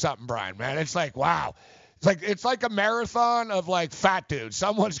Belt or something, Brian, man. It's like, wow. It's like a marathon of like fat dudes.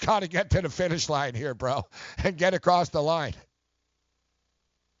 Someone's got to get to the finish line here, bro, and get across the line.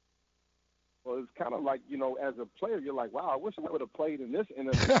 Well, it's kind of like, as a player, you're like, wow, I wish I would have played in this. And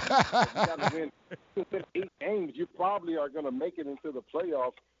if you got to win 8 games, you probably are going to make it into the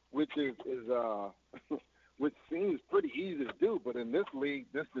playoffs, which is which seems pretty easy to do. But in this league,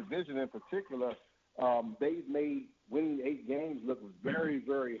 this division in particular, they've made winning 8 games look very,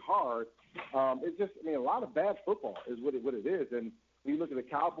 very hard. It's just, a lot of bad football is what it is. And when you look at the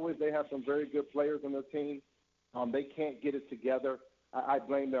Cowboys, they have some very good players on their team. They can't get it together. I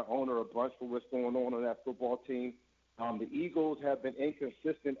blame their owner a bunch for what's going on that football team. The Eagles have been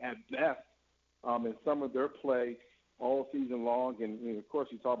inconsistent at best in some of their play all season long. And of course,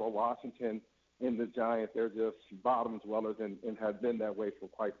 you talk about Washington and the Giants. They're just bottom dwellers and have been that way for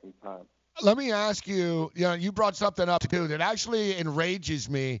quite some time. Let me ask you, you brought something up, too, that actually enrages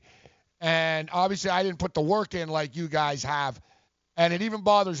me. And obviously, I didn't put the work in like you guys have. And it even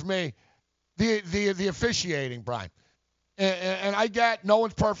bothers me. The officiating, Brian. And I get no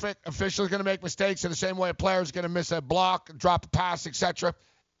one's perfect. Officials are going to make mistakes in the same way a player is going to miss a block, drop a pass, etc.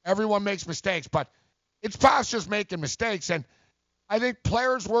 Everyone makes mistakes, but it's past just making mistakes. And I think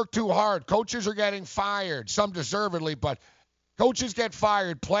players work too hard. Coaches are getting fired, some deservedly, but coaches get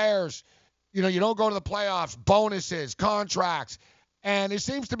fired. Players, you don't go to the playoffs, bonuses, contracts. And it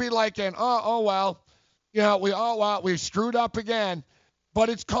seems to be like we screwed up again. But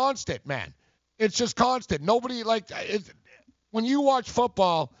it's constant, man. It's just constant. Nobody, when you watch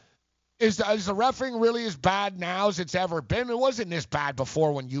football, is the refereeing really as bad now as it's ever been? It wasn't this bad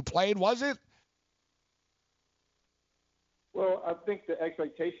before when you played, was it? Well, I think the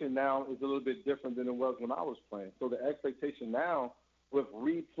expectation now is a little bit different than it was when I was playing. So the expectation now with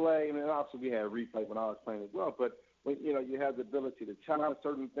replay, and obviously we had replay when I was playing as well, but when you have the ability to challenge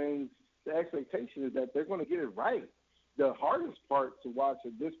certain things, the expectation is that they're going to get it right. The hardest part to watch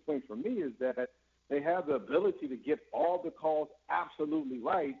at this point for me is that they have the ability to get all the calls absolutely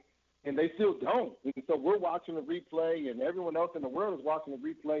right, and they still don't. And so we're watching the replay, and everyone else in the world is watching the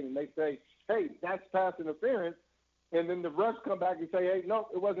replay, and they say, hey, that's pass interference. And then the refs come back and say, hey, no,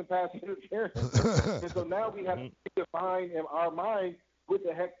 it wasn't pass interference. And so now we have to define in our mind what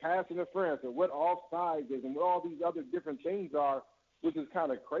the heck pass interference and what offside is and what all these other different things are, which is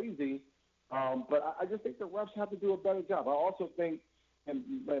kind of crazy. But I just think the refs have to do a better job. I also think, in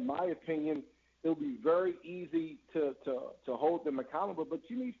my opinion, it'll be very easy to hold them accountable, but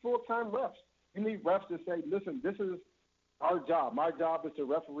you need full-time refs. You need refs to say, listen, this is our job. My job is to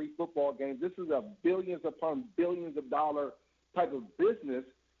referee football games. This is a billions upon billions of dollar type of business,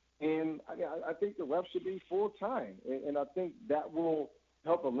 and I think the refs should be full-time. And I think that will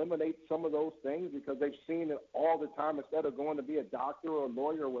help eliminate some of those things because they've seen it all the time. Instead of going to be a doctor or a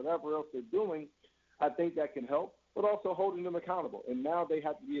lawyer or whatever else they're doing, I think that can help, but also holding them accountable. And now they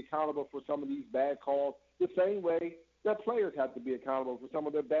have to be accountable for some of these bad calls the same way that players have to be accountable for some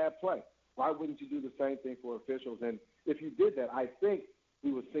of their bad play. Why wouldn't you do the same thing for officials? And if you did that, I think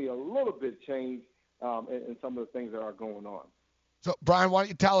we would see a little bit change in some of the things that are going on. So, Brian, why don't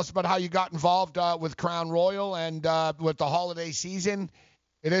you tell us about how you got involved with Crown Royal and with the holiday season?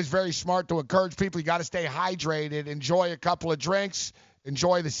 It is very smart to encourage people. You got to stay hydrated, enjoy a couple of drinks,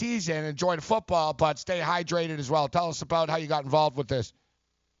 enjoy the season, enjoy the football, but stay hydrated as well. Tell us about how you got involved with this.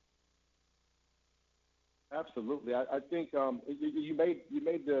 Absolutely. I think you made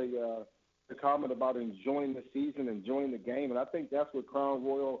the comment about enjoying the season, enjoying the game, and I think that's what Crown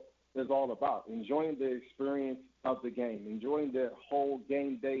Royal is all about, enjoying the experience of the game, enjoying the whole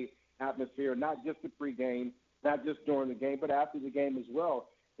game day atmosphere, not just the pregame, not just during the game, but after the game as well.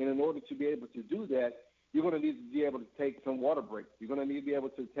 And in order to be able to do that, you're going to need to be able to take some water breaks. You're going to need to be able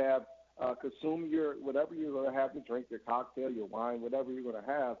to have consume your whatever you're going to have to drink, your cocktail, your wine, whatever you're going to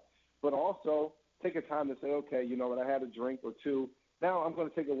have, but also take a time to say, okay, you know what, I had a drink or two. Now I'm going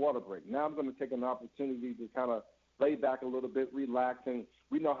to take a water break. Now I'm going to take an opportunity to kind of lay back a little bit, relax, and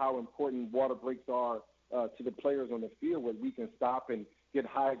we know how important water breaks are to the players on the field, where we can stop and get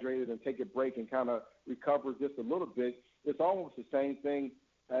hydrated and take a break and kind of recover just a little bit. It's almost the same thing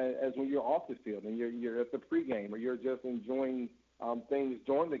as when you're off the field and you're at the pregame or you're just enjoying things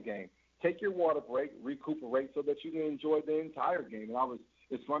during the game. Take your water break, recuperate so that you can enjoy the entire game. And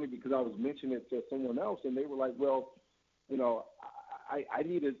it's funny because I was mentioning it to someone else, and they were like, well, you know, I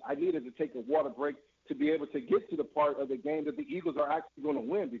needed to take a water break to be able to get to the part of the game that the Eagles are actually going to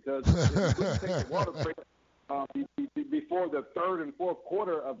win, because if you couldn't take a water break before the third and fourth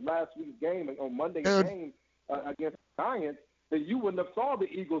quarter of last week's game, on Monday's game against the Giants, then you wouldn't have saw the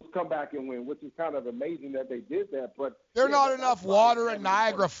Eagles come back and win, which is kind of amazing that they did that. But there's not enough water in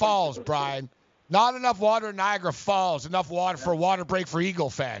Niagara Falls, Brian. Not enough water in Niagara Falls. Enough water for a water break for Eagle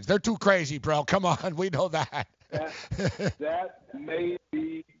fans. They're too crazy, bro. Come on, we know that. That may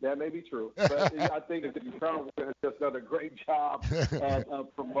be true, but I think that the Crown has just done a great job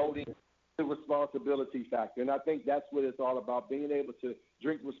of promoting the responsibility factor, and I think that's what it's all about: being able to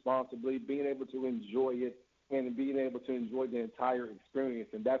drink responsibly, being able to enjoy it, and being able to enjoy the entire experience.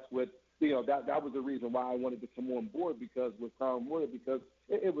 And that's what, you know, that was the reason why I wanted to come on board with Crown Royal, because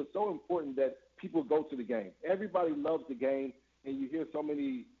it was so important that people go to the game. Everybody loves the game, and you hear so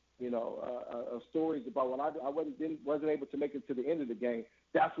many, you know, stories about when I wasn't able to make it to the end of the game.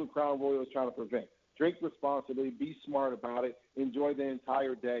 That's what Crown Royal is trying to prevent. Drink responsibly, be smart about it, enjoy the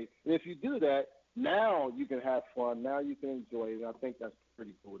entire day. And if you do that, now you can have fun. Now you can enjoy it. And I think that's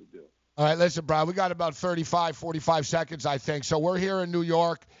pretty cool to do. All right, listen, Brian, we got about 35, 45 seconds, I think. So we're here in New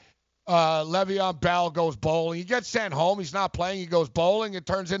York. Le'Veon Bell goes bowling. He gets sent home. He's not playing. He goes bowling. It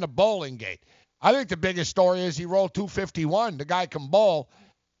turns into Bowling Gate. I think the biggest story is he rolled 251. The guy can bowl.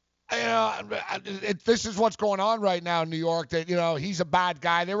 This is what's going on right now in New York, that, you know, he's a bad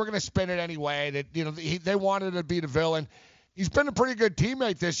guy. They were going to spin it anyway. That, you know, they wanted to be the villain. He's been a pretty good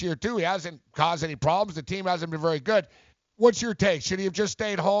teammate this year, too. He hasn't caused any problems. The team hasn't been very good. What's your take? Should he have just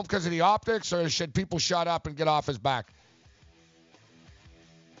stayed home because of the optics, or should people shut up and get off his back?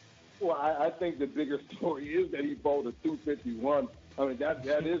 Well, I think the bigger story is that he bowled a 251. I mean, that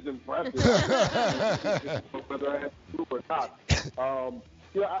is impressive. Whether I have to or not.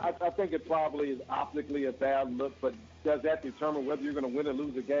 You know, I think it probably is optically a bad look, but does that determine whether you're going to win or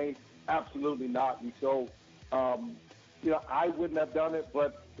lose a game? Absolutely not. And so, you know, I wouldn't have done it,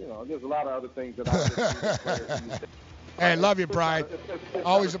 but, you know, there's a lot of other things that I would do. Hey, love you, Brian.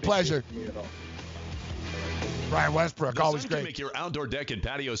 Always a pleasure. Brian Westbrook, always great. Can make your outdoor deck and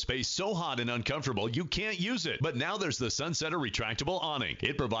patio space so hot and uncomfortable you can't use it. But now there's the Sunsetter retractable awning.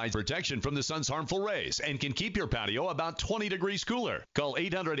 It provides protection from the sun's harmful rays and can keep your patio about 20 degrees cooler. Call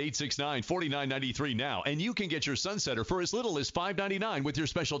 800-869-4993 now, and you can get your Sunsetter for as little as $5.99 with your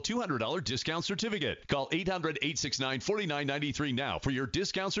special $200 discount certificate. Call 800-869-4993 now for your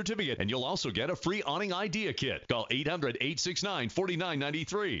discount certificate, and you'll also get a free awning idea kit. Call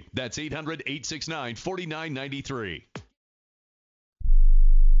 800-869-4993. That's 800-869-4993.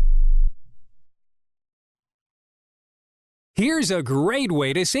 Here's a great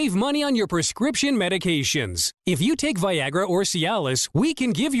way to save money on your prescription medications. If you take Viagra or Cialis, we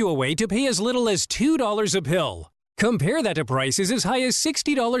can give you a way to pay as little as $2 a pill. Compare that to prices as high as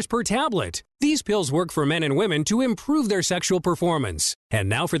 $60 per tablet. These pills work for men and women to improve their sexual performance. And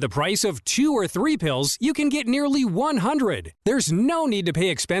now for the price of 2 or 3 pills, you can get nearly 100. There's no need to pay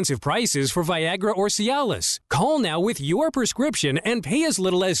expensive prices for Viagra or Cialis. Call now with your prescription and pay as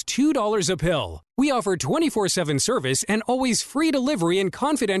little as $2 a pill. We offer 24/7 service and always free delivery and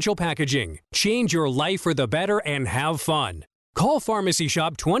confidential packaging. Change your life for the better and have fun. Call Pharmacy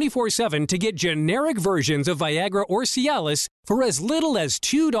Shop 24/7 to get generic versions of Viagra or Cialis for as little as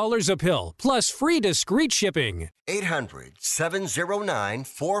 $2 a pill, plus free discreet shipping.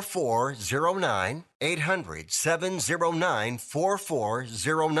 800-709-4409.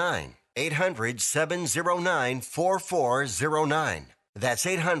 800-709-4409. 800-709-4409. That's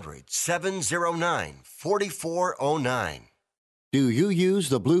 800-709-4409. Do you use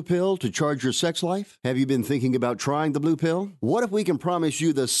the blue pill to charge your sex life? Have you been thinking about trying the blue pill? What if we can promise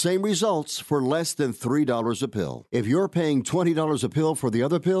you the same results for less than $3 a pill? If you're paying $20 a pill for the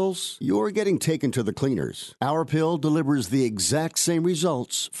other pills, you're getting taken to the cleaners. Our pill delivers the exact same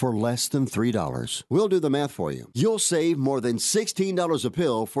results for less than $3. We'll do the math for you. You'll save more than $16 a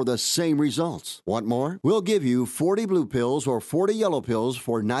pill for the same results. Want more? We'll give you 40 blue pills or 40 yellow pills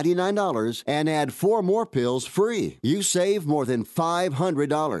for $99 and add 4 more pills free. You save more than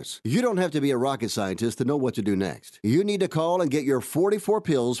 $500. You don't have to be a rocket scientist to know what to do next. You need to call and get your 44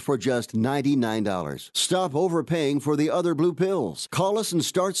 pills for just $99. Stop overpaying for the other blue pills. Call us and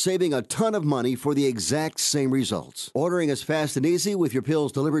start saving a ton of money for the exact same results. Ordering is fast and easy with your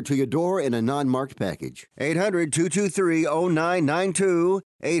pills delivered to your door in a non-marked package. 800-223-0992.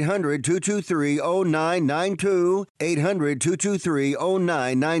 800-223-0992.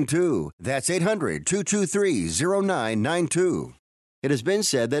 800-223-0992. That's 800-223-0992. It has been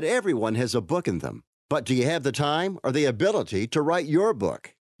said that everyone has a book in them. But do you have the time or the ability to write your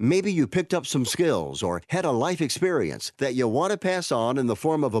book? Maybe you picked up some skills or had a life experience that you want to pass on in the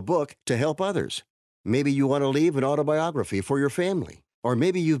form of a book to help others. Maybe you want to leave an autobiography for your family. Or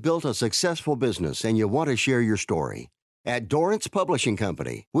maybe you've built a successful business and you want to share your story. At Dorrance Publishing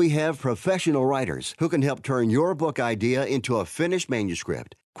Company, we have professional writers who can help turn your book idea into a finished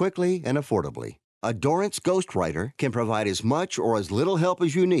manuscript quickly and affordably. A Dorrance ghostwriter can provide as much or as little help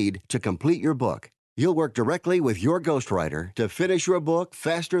as you need to complete your book. You'll work directly with your ghostwriter to finish your book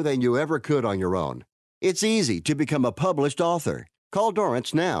faster than you ever could on your own. It's easy to become a published author. Call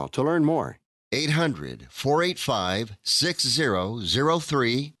Dorrance now to learn more.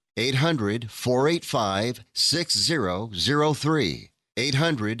 800-485-6003. 800-485-6003.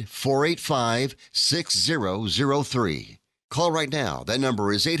 800-485-6003. Call right now. That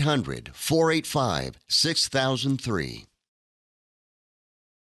number is 800-485-6003.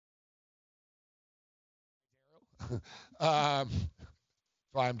 So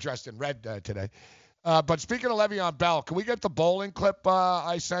I'm dressed in red today. But speaking of Le'Veon Bell, can we get the bowling clip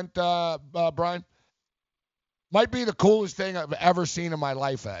I sent, Brian? Might be the coolest thing I've ever seen in my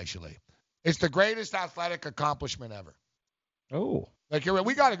life, actually. It's the greatest athletic accomplishment ever. Oh. Like,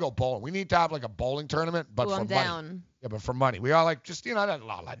 we got to go bowling. We need to have, like, a bowling tournament, but for money. Down. Yeah, but for money. We all, like, just, not a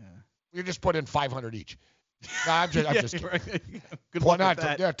lot. We just put in 500 each. No, I'm just kidding. Right. Good luck with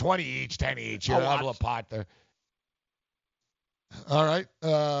that. Yeah, 20 each, 10 each. I'll Have a little pot there. All right.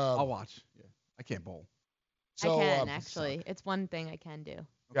 I'll watch. Yeah. I can't bowl. So, I can, actually. It's one thing I can do.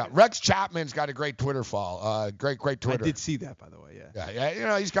 Yeah, Rex Chapman's got a great Twitter follow. Great Twitter. I did see that, by the way, yeah.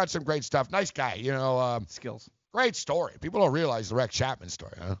 Yeah, he's got some great stuff. Nice guy, skills. Great story. People don't realize the Rex Chapman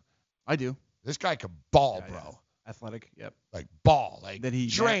story, huh? I do. This guy could ball, bro. Yeah. Athletic, yep. Like ball, like then he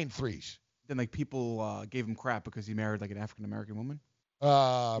drain threes. Then like people gave him crap because he married like an African American woman.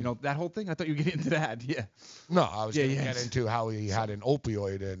 That whole thing. I thought you were getting into that. Yeah. No, I was going to get into how he had an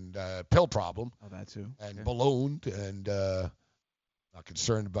opioid and pill problem. Oh, that too. And ballooned and not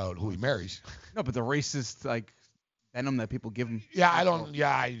concerned about who he marries. No, but the racist like venom that people give him. Yeah, I don't.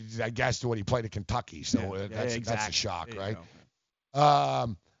 Yeah, I guess when he played at Kentucky, so that's a shock, right?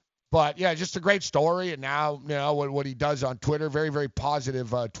 But yeah, just a great story, and now what he does on Twitter, very very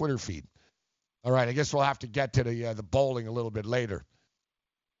positive Twitter feed. All right, I guess we'll have to get to the bowling a little bit later.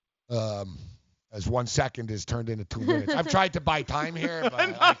 As 1 second is turned into 2 minutes. I've tried to buy time here,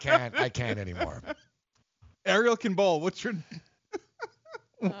 but I can't anymore. Ariel can bowl. What's your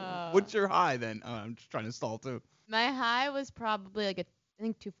high then? I'm just trying to stall too. My high was probably I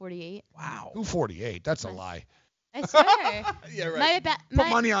think 248. Wow. 248. That's a lie. I swear. Yeah, right. Put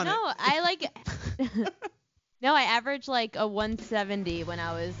money on it. No, No, I averaged like a 170 when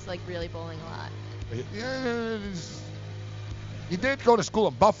I was like really bowling a lot. You did go to school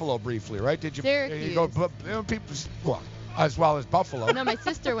in Buffalo briefly, right? Did you? Syracuse. You go, as well as Buffalo. No, my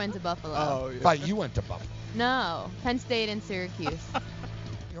sister went to Buffalo. Oh, yeah. But you went to Buffalo. No, Penn State and Syracuse.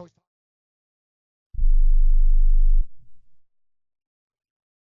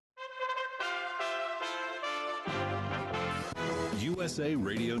 USA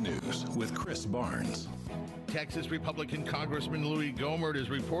Radio News with Chris Barnes. Texas Republican Congressman Louis Gohmert is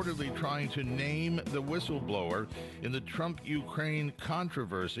reportedly trying to name the whistleblower in the Trump-Ukraine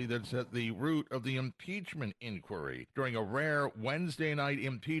controversy that's at the root of the impeachment inquiry. During a rare Wednesday night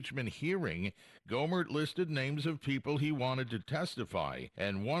impeachment hearing, Gohmert listed names of people he wanted to testify,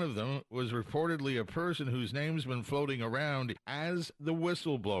 and one of them was reportedly a person whose name's been floating around as the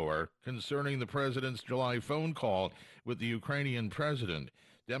whistleblower concerning the president's July phone call with the Ukrainian president.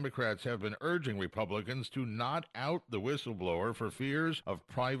 Democrats have been urging Republicans to not out the whistleblower for fears of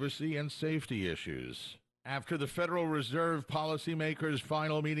privacy and safety issues. After the Federal Reserve policymakers'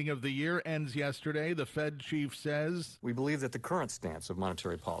 final meeting of the year ends yesterday, the Fed chief says, "We believe that the current stance of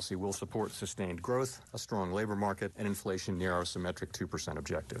monetary policy will support sustained growth, a strong labor market, and inflation near our symmetric 2%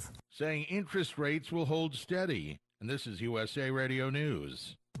 objective." Saying interest rates will hold steady. And this is USA Radio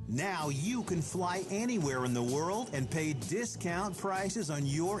News. Now you can fly anywhere in the world and pay discount prices on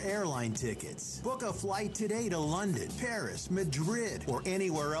your airline tickets. Book a flight today to London, Paris, Madrid, or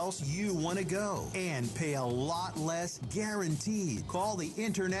anywhere else you want to go. And pay a lot less guaranteed. Call the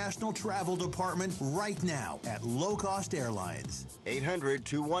International Travel Department right now at Low Cost Airlines.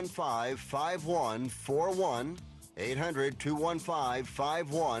 800-215-5141.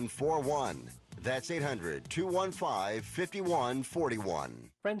 800-215-5141. That's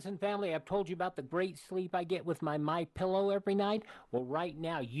 800-215-5141. Friends and family, I've told you about the great sleep I get with my MyPillow every night. Well, right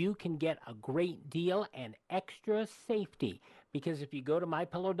now you can get a great deal and extra safety, because if you go to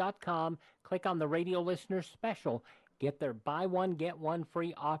MyPillow.com, click on the radio listener special, get their buy one, get one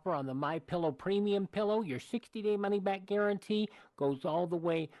free offer on the MyPillow Premium Pillow. Your 60-day money-back guarantee goes all the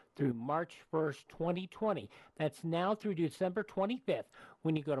way through March 1st, 2020. That's now through December 25th.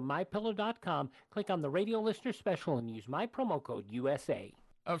 When you go to MyPillow.com, click on the radio listener special and use my promo code USA.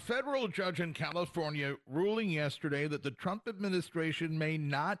 A federal judge in California ruling yesterday that the Trump administration may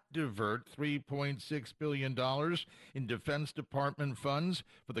not divert $3.6 billion in Defense Department funds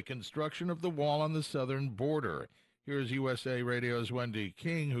for the construction of the wall on the southern border. Here's USA Radio's Wendy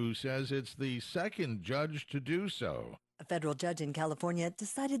King, who says it's the second judge to do so. A federal judge in California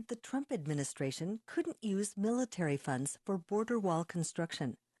decided the Trump administration couldn't use military funds for border wall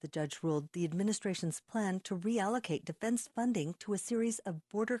construction. The judge ruled the administration's plan to reallocate defense funding to a series of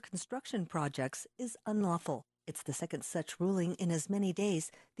border construction projects is unlawful. It's the second such ruling in as many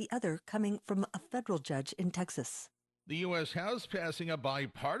days, the other coming from a federal judge in Texas. The U.S. House passing a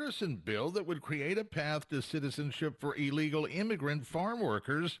bipartisan bill that would create a path to citizenship for illegal immigrant farm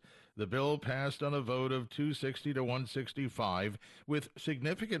workers. The bill passed on a vote of 260 to 165 with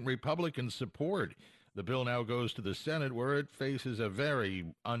significant Republican support. The bill now goes to the Senate, where it faces a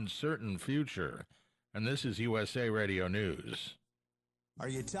very uncertain future. And this is USA Radio News. Are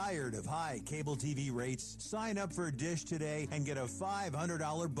you tired of high cable TV rates? Sign up for Dish today and get a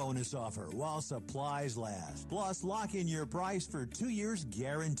 $500 bonus offer while supplies last. Plus, lock in your price for 2 years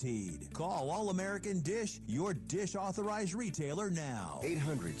guaranteed. Call All-American Dish, your Dish authorized retailer now.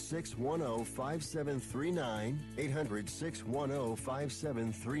 800-610-5739.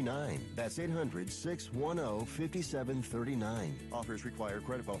 800-610-5739. That's 800-610-5739. Offers require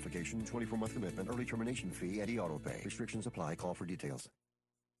credit qualification, 24-month commitment, early termination fee, and auto pay. Restrictions apply. Call for details.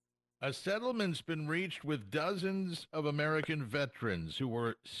 A settlement's been reached with dozens of American veterans who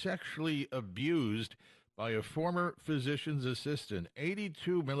were sexually abused by a former physician's assistant.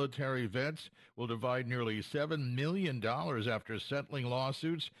 82 military vets will divide nearly $7 million after settling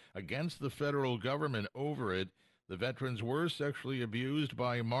lawsuits against the federal government over it. The veterans were sexually abused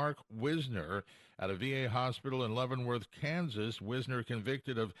by Mark Wisner at a VA hospital in Leavenworth, Kansas. Wisner,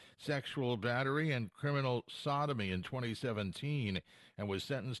 convicted of sexual battery and criminal sodomy in 2017, and was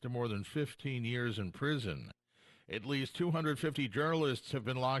sentenced to more than 15 years in prison. At least 250 journalists have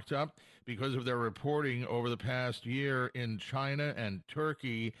been locked up because of their reporting over the past year in China and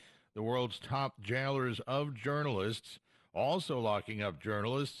Turkey, the world's top jailers of journalists. Also locking up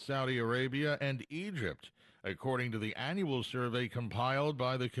journalists, Saudi Arabia and Egypt, according to the annual survey compiled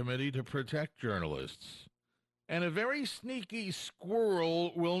by the Committee to Protect Journalists. And a very sneaky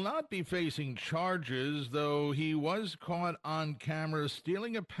squirrel will not be facing charges, though he was caught on camera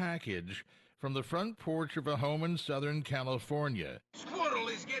stealing a package from the front porch of a home in Southern California. Squirrel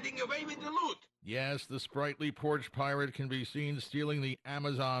is getting away with the loot. Yes, the sprightly porch pirate can be seen stealing the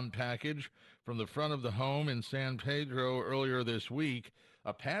Amazon package from the front of the home in San Pedro earlier this week.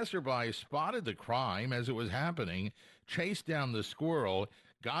 A passerby spotted the crime as it was happening, chased down the squirrel,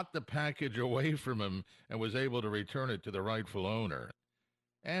 got the package away from him, and was able to return it to the rightful owner.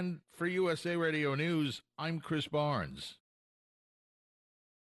 And for USA Radio News, I'm Chris Barnes.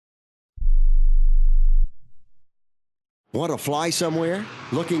 Want to fly somewhere?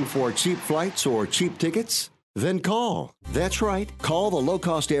 Looking for cheap flights or cheap tickets? Then call. That's right. Call the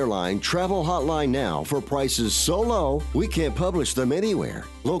low-cost airline travel hotline now for prices so low we can't publish them anywhere.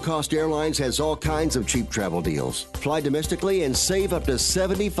 Low-cost airlines has all kinds of cheap travel deals. Fly domestically and save up to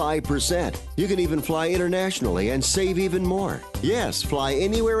 75%. You can even fly internationally and save even more. Yes, fly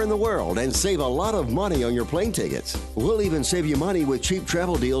anywhere in the world and save a lot of money on your plane tickets. We'll even save you money with cheap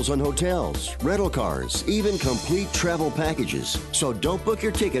travel deals on hotels, rental cars, even complete travel packages. So don't book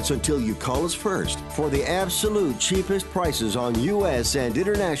your tickets until you call us first for the absolute cheapest prices on U.S. and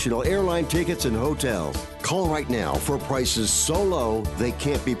international airline tickets and hotels. Call right now for prices so low they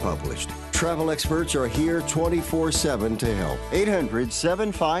can't be published. Travel experts are here 24/7 to help.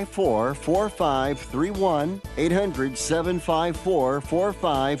 800-754-4531.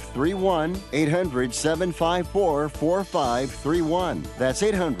 800-754-4531. 800-754-4531. That's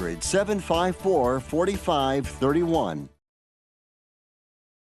 800-754-4531.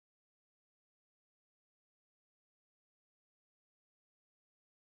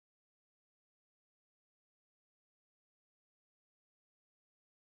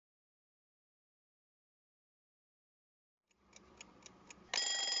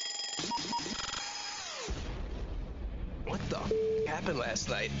 What the happened last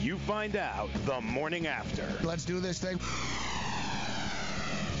night? You find out the morning after. Let's do this thing.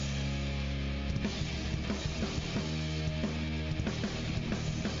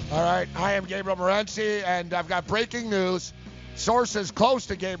 All right, I am Gabriel Morency, and I've got breaking news. Sources close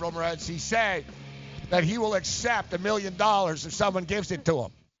to Gabriel Morency say that he will accept $1 million if someone gives it to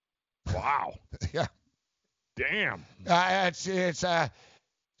him. Wow. Yeah. Damn. It's a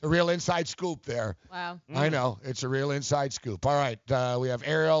real inside scoop there. Wow. I know. It's a real inside scoop. All right. We have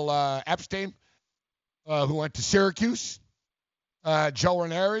Ariel Epstein, who went to Syracuse. Joe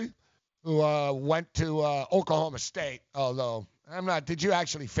Ranieri, who went to Oklahoma State. Although, did you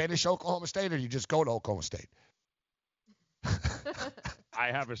actually finish Oklahoma State or did you just go to Oklahoma State? I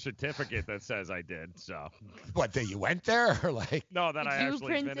have a certificate that says I did, so. What, that you went there? Or like? No, that I actually you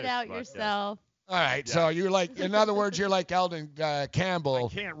print finished. it out but, yourself? All right, Yeah. so you're like, in other words, you're like Eldon Campbell.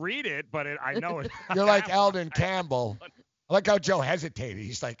 I can't read it, but I know it. You're like Eldon Campbell. I like how Joe hesitated.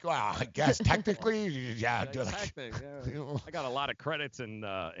 He's like, well, I guess technically, yeah. I got a lot of credits in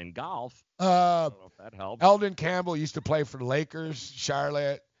golf. I Uh, don't know if that helps. Eldon Campbell used to play for the Lakers,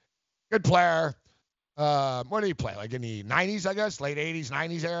 Charlotte. Good player. What did he play? Like in the 90s, I guess? Late 80s,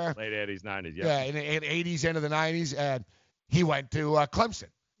 90s era? Late 80s, 90s, yeah. Yeah, in the 80s, into the 90s. And he went to Clemson.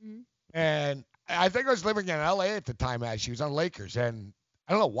 Mm-hmm. And I think I was living in L.A. at the time, actually. He was on Lakers. And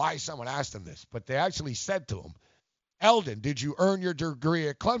I don't know why someone asked him this, but they actually said to him, Eldon, did you earn your degree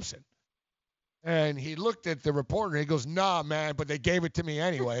at Clemson? And he looked at the reporter and he goes, nah, man, but they gave it to me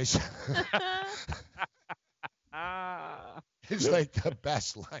anyways. It's like the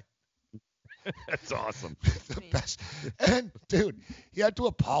best line. That's awesome. The best. And, dude, he had to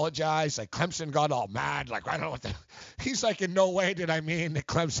apologize. Like, Clemson got all mad. Like, I don't know what the... He's like, in no way did I mean at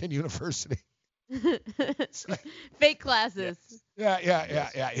Clemson University. Fake classes.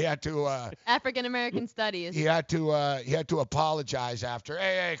 Yeah. He had to... African American studies. He had to apologize after.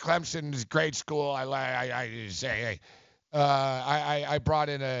 Hey, Clemson is a great school. I say, hey, I brought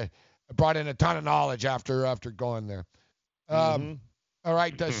in a ton of knowledge after going there. All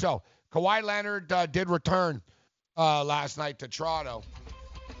right, so Kawhi Leonard did return last night to Toronto,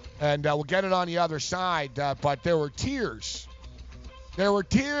 and we'll get it on the other side. But there were tears. There were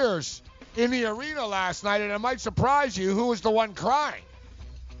tears in the arena last night, and it might surprise you who was the one crying.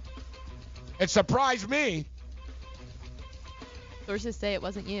 It surprised me. Sources say it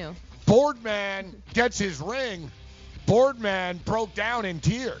wasn't you. Boardman gets his ring. Boardman broke down in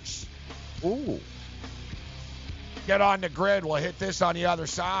tears. Ooh. Get on the grid. We'll hit this on the other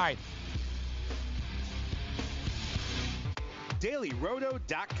side.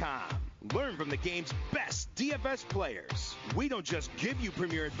 DailyRoto.com. Learn from the game's best DFS players. We don't just give you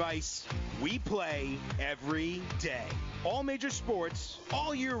premier advice, we play every day. All major sports,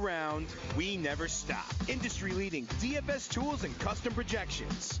 all year round, we never stop. Industry-leading DFS tools and custom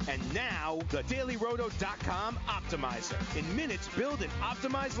projections. And now, the DailyRoto.com Optimizer. In minutes, build and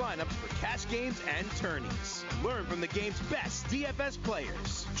optimize lineups for cash games and tourneys. Learn from the game's best DFS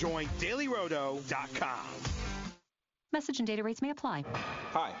players. Join DailyRoto.com. Message and data rates may apply.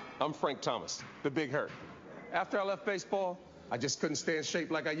 Hi, I'm Frank Thomas, the Big Hurt. After I left baseball, I just couldn't stay in shape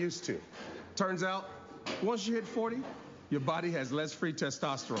like I used to. Turns out, once you hit 40, your body has less free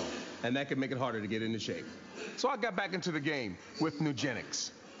testosterone, and that can make it harder to get into shape. So I got back into the game with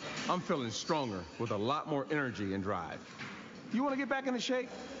Nugenics. I'm feeling stronger with a lot more energy and drive. You want to get back into shape?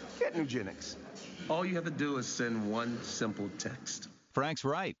 Get Nugenics. All you have to do is send one simple text. Frank's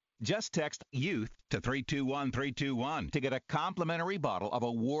right. Just text YOUTH to 321321 to get a complimentary bottle of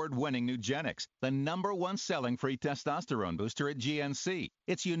award-winning Nugenics, the #1 selling free testosterone booster at GNC.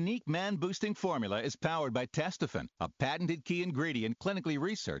 Its unique man-boosting formula is powered by Testofen, a patented key ingredient clinically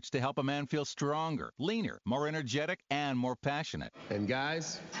researched to help a man feel stronger, leaner, more energetic, and more passionate. And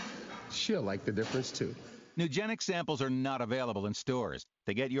guys, she'll like the difference too. Nugenic samples are not available in stores.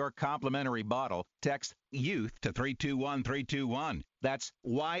 To get your complimentary bottle, text YOUTH to 321321. That's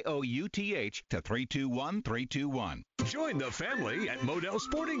YOUTH to 321321. Join the family at Modell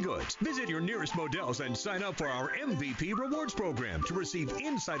Sporting Goods. Visit your nearest Modell's and sign up for our MVP Rewards program to receive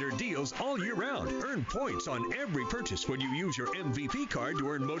insider deals all year round. Earn points on every purchase when you use your MVP card to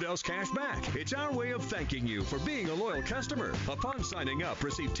earn Modell's cash back. It's our way of thanking you for being a loyal customer. Upon signing up,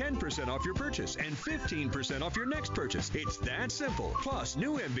 receive 10% off your purchase and 15% off your next purchase. It's that simple. Plus,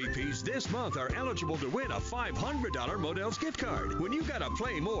 new MVPs this month are eligible to win a $500 Modell's gift card. When you gotta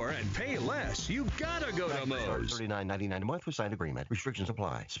play more and pay less, you gotta go to Moe's. $39.99 a month with signed agreement. Restrictions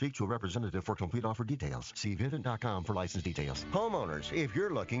apply. Speak to a representative for complete offer details. See Vivint.com for license details. Homeowners, if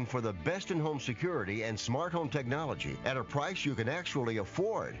you're looking for the best in home security and smart home technology at a price you can actually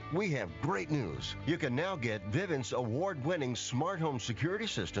afford, we have great news. You can now get Vivint's award-winning smart home security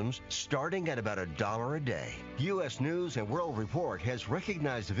systems starting at about $1 a day. U.S. News and World Report has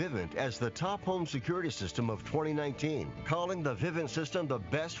recognized Vivint as the top home security system of 2019, calling the Vivint system the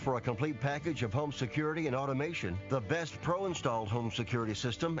best for a complete package of home security and automation, the best pro-installed home security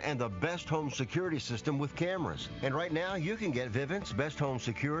system, and the best home security system with cameras. And right now, you can get Vivint's best home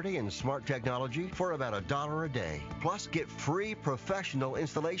security and smart technology for about $1 a day. Plus, get free professional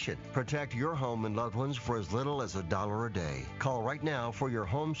installation. Protect your home and loved ones for as little as $1 a day. Call right now for your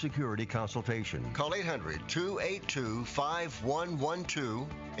home security consultation. Call 800-282-5112.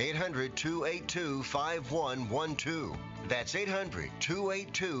 800-282-5112. That's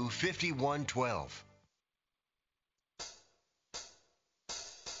 800-282-5112.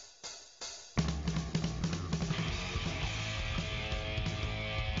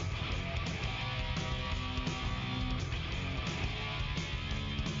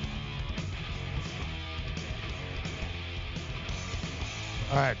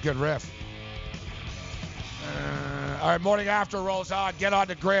 All right, good riff. All right, morning after rolls on. Get on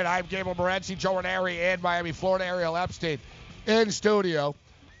the grid. I'm Gabriel Morency, Joe Ranieri in Miami, Florida, Ariel Epstein in studio.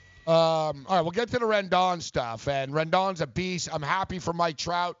 All right, we'll get to the Rendon stuff. And Rendon's a beast. I'm happy for Mike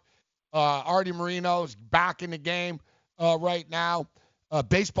Trout. Artie Moreno's back in the game right now.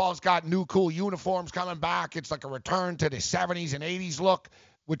 Baseball's got new cool uniforms coming back. It's like a return to the 70s and 80s look,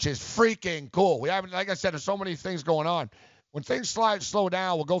 which is freaking cool. We haven't, like I said, there's so many things going on. When things slow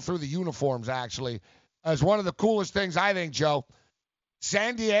down, we'll go through the uniforms, actually. As one of the coolest things, I think, Joe,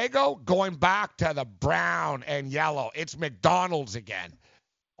 San Diego going back to the brown and yellow. It's McDonald's again.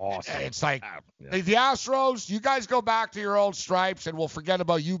 Awesome. It's like the Astros, you guys go back to your old stripes, and we'll forget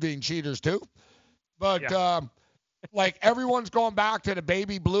about you being cheaters too. But, like, everyone's going back to the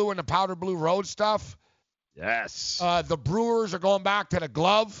baby blue and the powder blue road stuff. Yes. The Brewers are going back to the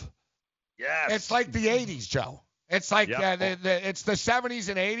glove. Yes. It's like the 80s, Joe. It's like it's the 70s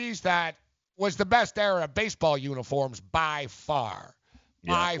and 80s that was the best era of baseball uniforms by far.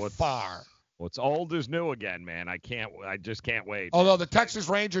 By far. What's old is new again, man. I just can't wait. Although the Texas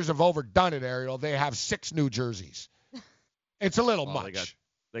Rangers have overdone it, Ariel. They have 6 new jerseys. It's a little much.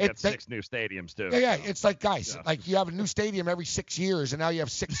 They got 6 new stadiums, too. Yeah. It's like, guys, like you have a new stadium every 6 years, and now you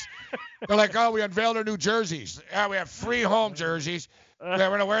have 6. They're like, oh, we unveiled our new jerseys. Yeah, we have 3 home jerseys. We're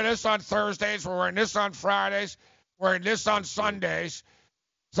going to wear this on Thursdays. We're wearing this on Fridays. We're wearing this on Sundays.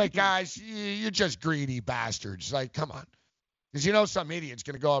 It's like, guys, you're just greedy bastards. Like, come on. Because you know some idiot's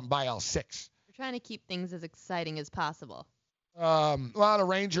going to go out and buy all 6. We're trying to keep things as exciting as possible. Well, the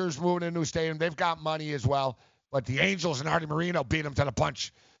Rangers moving to a new stadium. They've got money as well. But the Angels and Artie Moreno beat them to the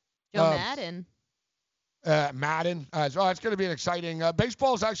punch. Joe Madden. Madden. It's going to be an exciting.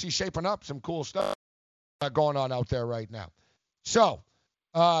 Baseball's actually shaping up some cool stuff going on out there right now. So,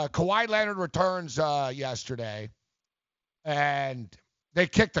 Kawhi Leonard returns yesterday. And they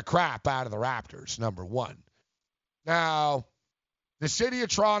kicked the crap out of the Raptors, number one. Now, the city of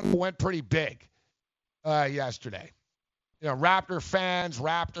Toronto went pretty big yesterday. You know, Raptor fans,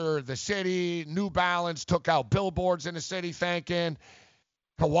 the city, New Balance took out billboards in the city thanking.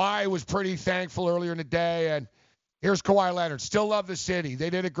 Kawhi was pretty thankful earlier in the day. And here's Kawhi Leonard. Still love the city. They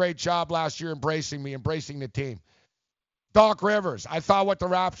did a great job last year embracing me, embracing the team. Doc Rivers, I thought what the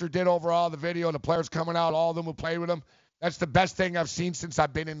Raptors did overall, the video, the players coming out, all of them who played with them, that's the best thing I've seen since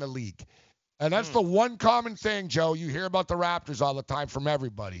I've been in the league. And that's the one common thing, Joe, you hear about the Raptors all the time from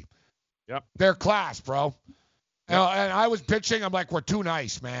everybody. Yep. They're class, bro. And I was pitching. I'm like, we're too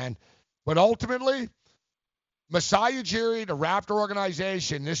nice, man. But ultimately, Masai Ujiri, the Raptor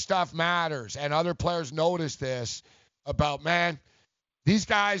organization, this stuff matters. And other players notice this about, man, these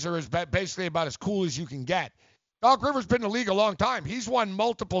guys are basically about as cool as you can get. Doc Rivers been in the league a long time. He's won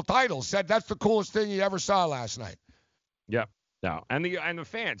multiple titles. Said that's the coolest thing he ever saw last night. Yep. No. And the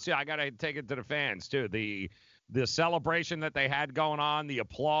fans. Yeah, I got to take it to the fans, too. The celebration that they had going on, the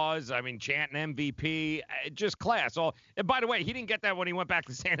applause, I mean, chanting MVP, just class. Oh, and by the way, he didn't get that when he went back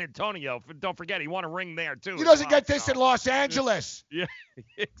to San Antonio. Don't forget, he won a ring there, too. He doesn't get this in Los Angeles. Yeah,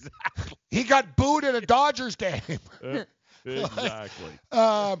 exactly. He got booed at a Dodgers game. Exactly.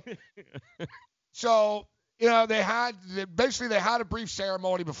 So, they had a brief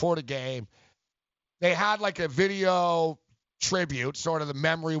ceremony before the game. They had like a video tribute, sort of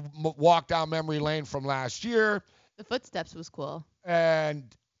the walk down memory lane from last year. The footsteps was cool.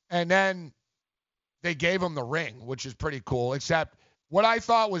 And then they gave him the ring, which is pretty cool. Except what I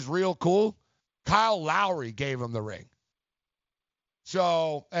thought was real cool, Kyle Lowry gave him the ring.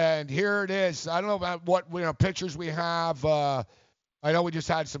 So, and here it is. I don't know about what pictures we have. I know we just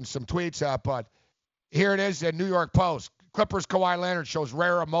had some tweets up, but here it is in New York Post. Clippers Kawhi Leonard shows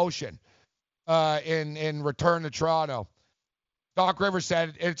rare emotion in return to Toronto. Doc Rivers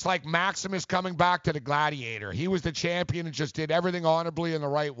said, it's like Maximus coming back to the Gladiator. He was the champion and just did everything honorably in the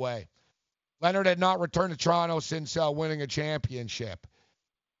right way. Leonard had not returned to Toronto since winning a championship.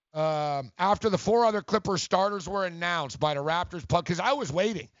 After the 4 other Clippers starters were announced by the Raptors, because I was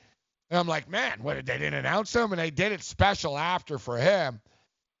waiting. And I'm like, man, they didn't announce him? And they did it special after for him.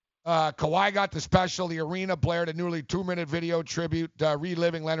 Kawhi got the special. The arena blared a nearly 2-minute video tribute,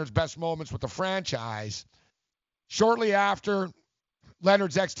 reliving Leonard's best moments with the franchise. Shortly after,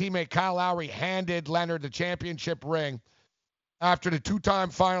 Leonard's ex-teammate Kyle Lowry handed Leonard the championship ring after the 2-time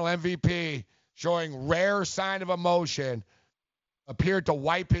final MVP, showing rare sign of emotion, appeared to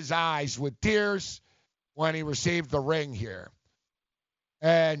wipe his eyes with tears when he received the ring here.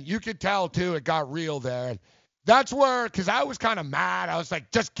 And you could tell, too, it got real there. And that's where, because I was kind of mad. I was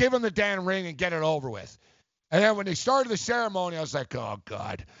like, just give him the damn ring and get it over with. And then when they started the ceremony, I was like, oh,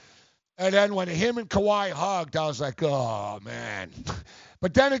 God. And then when him and Kawhi hugged, I was like, oh, man.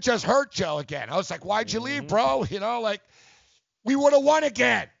 But then it just hurt Joe again. I was like, why'd you leave, bro? We would have won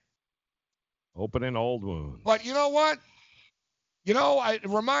again. Opening old wounds. But you know what? It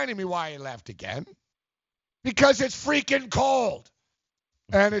reminded me why he left again. Because it's freaking cold.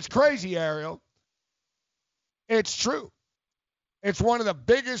 And it's crazy, Ariel. It's true. It's one of the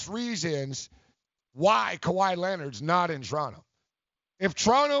biggest reasons why Kawhi Leonard's not in Toronto. If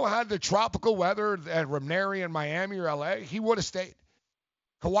Toronto had the tropical weather at Ramneri in Miami or LA, he would have stayed.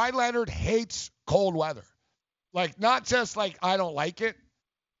 Kawhi Leonard hates cold weather. Not just I don't like it.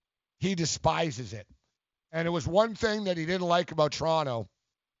 He despises it. And it was one thing that he didn't like about Toronto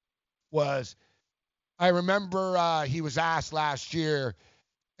was, I remember he was asked last year,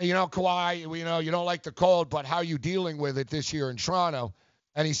 Kawhi, you don't like the cold, but how are you dealing with it this year in Toronto?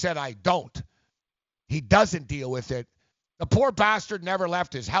 And he said, I don't. He doesn't deal with it. The poor bastard never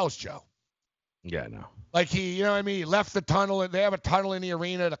left his house, Joe. Yeah, no. He left the tunnel. They have a tunnel in the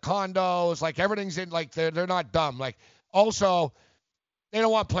arena, the condos, everything's in, they're not dumb. Also, they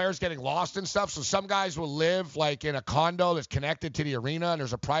don't want players getting lost and stuff, so some guys will live, in a condo that's connected to the arena, and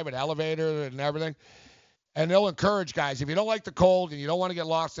there's a private elevator and everything. And they'll encourage guys, if you don't like the cold and you don't want to get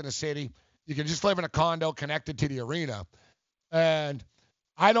lost in the city, you can just live in a condo connected to the arena. And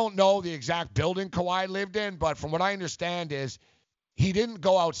I don't know the exact building Kawhi lived in, but from what I understand is he didn't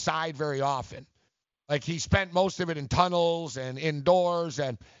go outside very often. He spent most of it in tunnels and indoors.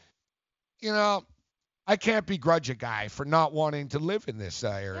 And, I can't begrudge a guy for not wanting to live in this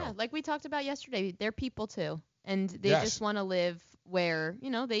area. Yeah, like we talked about yesterday, they're people too. And they just want to live where,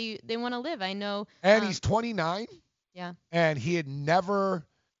 they want to live. I know. And he's 29. Yeah. And he had never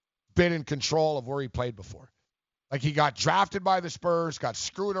been in control of where he played before. He got drafted by the Spurs, got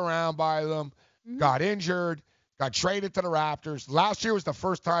screwed around by them, got injured, got traded to the Raptors. Last year was the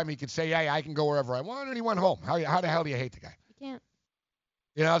first time he could say, hey, I can go wherever I want, and he went home. How the hell do you hate the guy? You can't.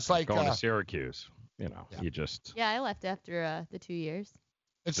 It's like going to Syracuse. You just. Yeah, I left after the 2 years.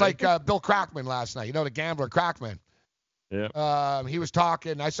 It's like Bill Crackman last night. The gambler Crackman. Yeah. He was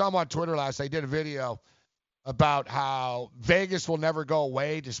talking. I saw him on Twitter last night. He did a video about how Vegas will never go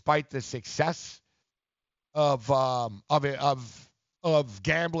away despite the success of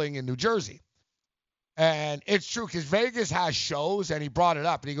gambling in New Jersey. And it's true because Vegas has shows, and he brought it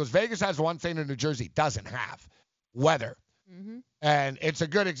up. And he goes, Vegas has one thing that New Jersey doesn't have: weather. Mm-hmm. And it's a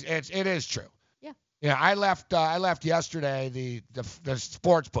good. It is true. Yeah. Yeah. I left yesterday the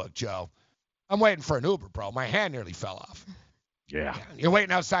sports book, Joe. I'm waiting for an Uber, bro. My hand nearly fell off. Yeah. You're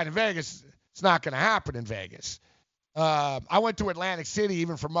waiting outside in Vegas. It's not going to happen in Vegas. I went to Atlantic City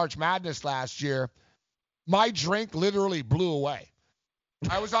even for March Madness last year. My drink literally blew away.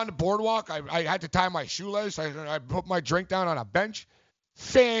 I was on the boardwalk. I had to tie my shoelace. I put my drink down on a bench.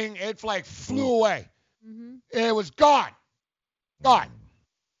 Thing, it like flew away. Mm-hmm. It was gone. Gone.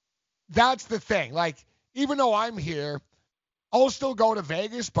 That's the thing. Like, even though I'm here, I'll still go to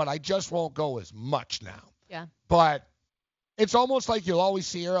Vegas, but I just won't go as much now. Yeah. But it's almost like you'll always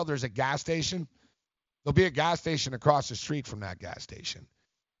see, Earl, there's a gas station. There'll be a gas station across the street from that gas station.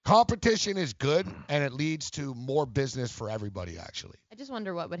 Competition is good, and it leads to more business for everybody, actually. I just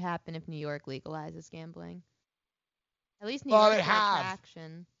wonder what would happen if New York legalizes gambling. At least New York is an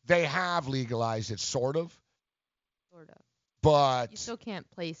attraction. They have legalized it, sort of. Sort of. But you still can't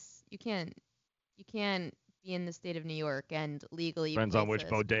place. You can't be in the state of New York and legally. Depends on which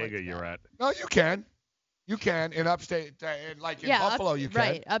bodega you're at. No, you can. You can in upstate, like in Buffalo, you can.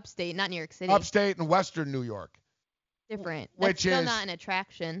 Right, upstate, not New York City. Upstate and Western New York. Different. Which That's still is not an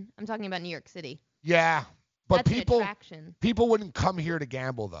attraction. I'm talking about New York City. Yeah, but That's an attraction. people wouldn't come here to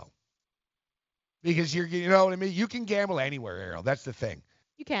gamble though. Because you know what I mean? You can gamble anywhere, Ariel. That's the thing.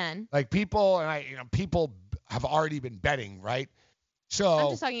 You can. Like people people have already been betting, right? So I'm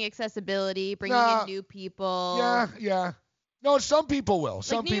just talking accessibility, bringing in new people. Yeah. No, some people will.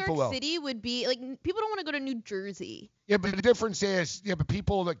 Some people will. New York City would be like people don't want to go to New Jersey. Yeah, but the difference is, but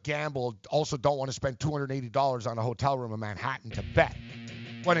people that gamble also don't want to spend $280 on a hotel room in Manhattan to bet.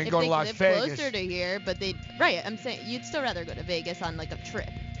 When they go to Las Vegas. Vegas. Closer to here, but I'm saying you'd still rather go to Vegas on like a trip.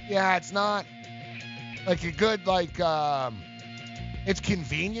 Yeah, it's not like a good it's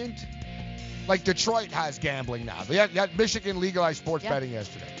convenient. Like Detroit has gambling now. Michigan legalized sports betting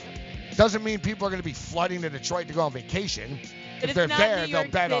yesterday. Doesn't mean people are going to be flooding to Detroit to go on vacation. But if they're there, they'll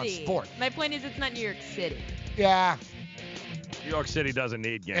bet on sport. My point is, it's not New York City. Yeah. New York City doesn't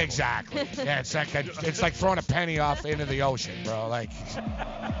need gambling. Exactly. Yeah, it's like throwing a penny off into the ocean, bro. Like.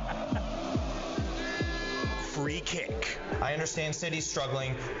 Free kick. I understand City's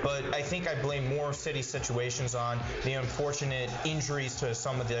struggling, but I think I blame more City situations on the unfortunate injuries to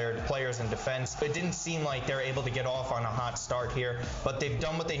some of their players in defense. It didn't seem like they're able to get off on a hot start here, but they've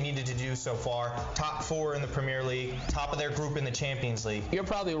done what they needed to do so far. Top 4 in the Premier League, top of their group in the Champions League. You're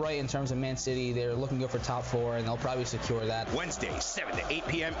probably right in terms of Man City. They're looking good for top 4, and they'll probably secure that. Wednesday, 7 to 8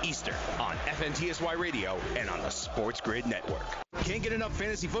 p.m. Eastern on FNTSY Radio and on the Sports Grid Network. Can't get enough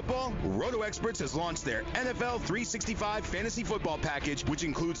fantasy football? Roto Experts has launched their NFL 365 Fantasy Football Package, which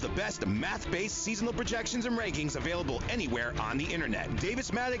includes the best math-based seasonal projections and rankings available anywhere on the internet.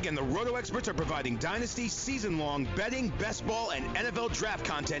 Davis Maddock and the Roto Experts are providing Dynasty, season-long betting, best ball, and NFL draft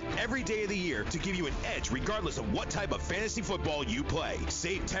content every day of the year to give you an edge regardless of what type of fantasy football you play.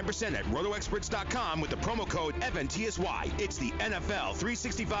 Save 10% at rotoexperts.com with the promo code FNTSY. It's the NFL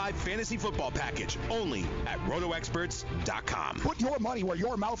 365 Fantasy Football Package, only at rotoexperts.com. Put your money where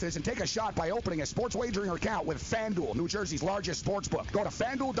your mouth is and take a shot by opening a sports wagering account with FanDuel, New Jersey's largest sportsbook. Go to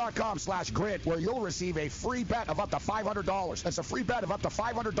FanDuel.com/grid where you'll receive a free bet of up to $500. That's a free bet of up to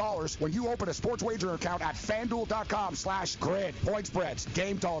 $500 when you open a sports wagering account at FanDuel.com/grid. Point spreads,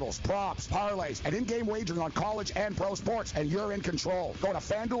 game totals, props, parlays, and in-game wagering on college and pro sports, and you're in control. Go to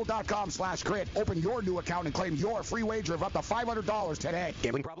FanDuel.com/grid. Open your new account and claim your free wager of up to $500 today.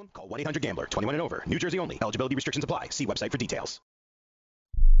 Gambling problem? Call 1-800-GAMBLER. 21 and over. New Jersey only. Eligibility restrictions apply. See website for details.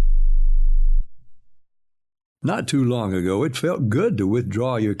 Not too long ago, it felt good to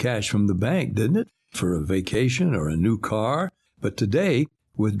withdraw your cash from the bank, didn't it? For a vacation or a new car. But today,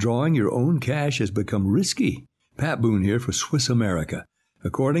 withdrawing your own cash has become risky. Pat Boone here for Swiss America.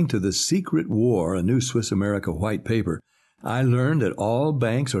 According to The Secret War, a new Swiss America white paper, I learned that all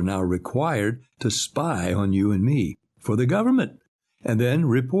banks are now required to spy on you and me for the government, and then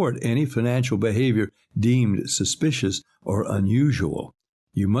report any financial behavior deemed suspicious or unusual.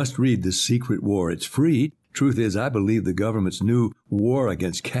 You must read The Secret War. It's free. Truth is, I believe the government's new war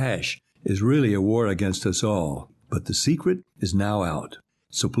against cash is really a war against us all. But the secret is now out.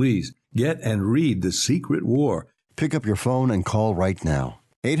 So please, get and read The Secret War. Pick up your phone and call right now.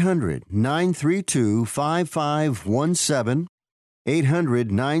 800-932-5517.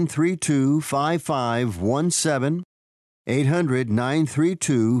 800-932-5517.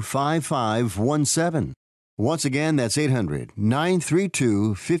 800-932-5517. Once again, that's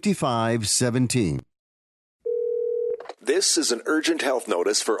 800-932-5517. This is an urgent health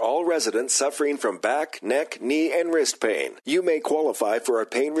notice for all residents suffering from back, neck, knee, and wrist pain. You may qualify for a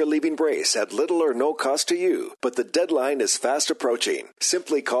pain-relieving brace at little or no cost to you, but the deadline is fast approaching.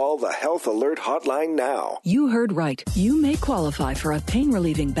 Simply call the Health Alert Hotline now. You heard right. You may qualify for a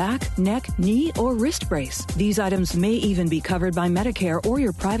pain-relieving back, neck, knee, or wrist brace. These items may even be covered by Medicare or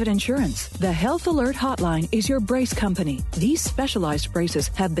your private insurance. The Health Alert Hotline is your brace company. These specialized braces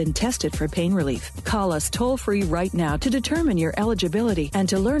have been tested for pain relief. Call us toll-free right now to determine your eligibility and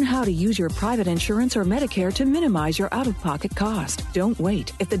to learn how to use your private insurance or Medicare to minimize your out-of-pocket cost. Don't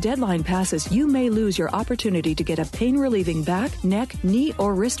wait. If the deadline passes, you may lose your opportunity to get a pain-relieving back, neck, knee,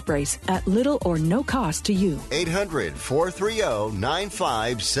 or wrist brace at little or no cost to you.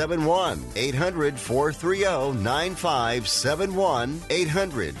 800-430-9571. 800-430-9571.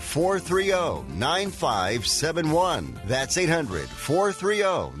 800-430-9571. That's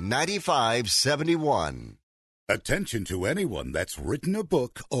 800-430-9571. Attention to anyone that's written a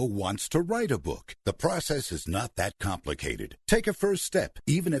book or wants to write a book. The process is not that complicated. Take a first step.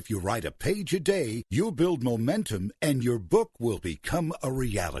 Even if you write a page a day, you'll build momentum and your book will become a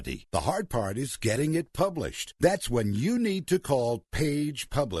reality. The hard part is getting it published. That's when you need to call Page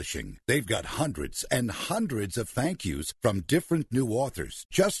Publishing. They've got hundreds and hundreds of thank yous from different new authors,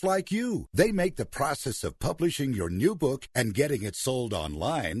 just like you. They make the process of publishing your new book and getting it sold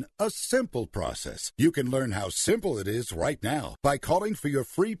online a simple process. You can learn how simple it is right now by calling for your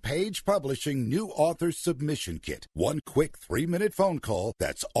free Page Publishing New Author Submission Kit. One quick 3-minute phone call,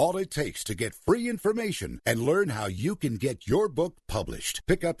 that's all it takes to get free information and learn how you can get your book published.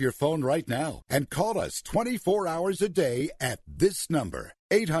 Pick up your phone right now and call us 24 hours a day at this number.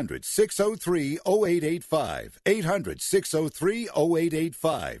 800-603-0885.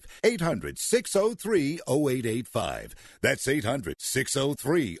 800-603-0885. 800-603-0885. That's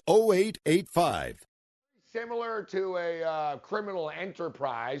 800-603-0885. Similar to a criminal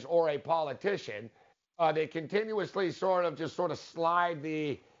enterprise or a politician, they continuously sort of slide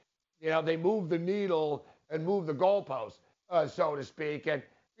the, they move the needle and move the goalpost, so to speak. And,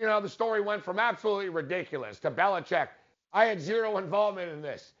 the story went from absolutely ridiculous to Belichick. I had zero involvement in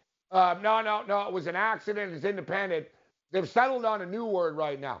this. No, it was an accident. It's independent. They've settled on a new word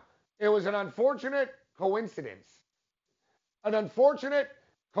right now. It was an unfortunate coincidence. An unfortunate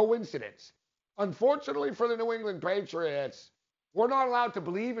coincidence. Unfortunately for the New England Patriots, we're not allowed to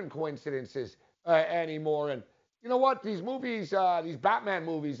believe in coincidences anymore. And you know what? These movies, these Batman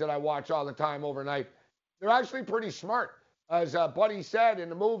movies that I watch all the time overnight, they're actually pretty smart. As Buddy said in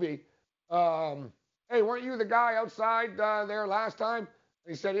the movie, hey, weren't you the guy outside there last time? And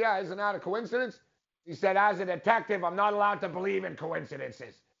he said, yeah, isn't that a coincidence? He said, as a detective, I'm not allowed to believe in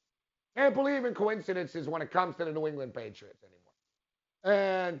coincidences. Can't believe in coincidences when it comes to the New England Patriots anymore.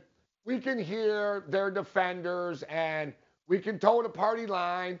 And we can hear their defenders, and we can toe the party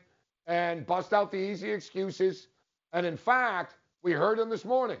line and bust out the easy excuses. And in fact, we heard them this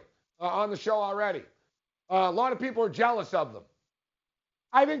morning on the show already. A lot of people are jealous of them.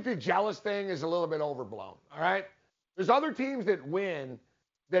 I think the jealous thing is a little bit overblown, all right? There's other teams that win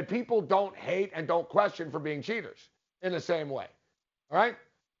that people don't hate and don't question for being cheaters in the same way, all right?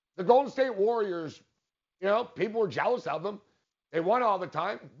 The Golden State Warriors, people were jealous of them. They won all the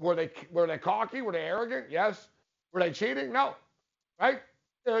time. Were they cocky? Were they arrogant? Yes. Were they cheating? No. Right?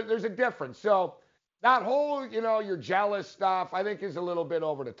 There's a difference. So that whole, you're jealous stuff, I think is a little bit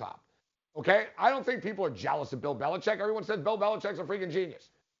over the top. Okay? I don't think people are jealous of Bill Belichick. Everyone says Bill Belichick's a freaking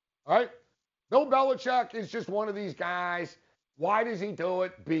genius. All right? Bill Belichick is just one of these guys. Why does he do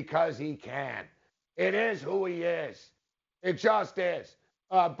it? Because he can. It is who he is. It just is.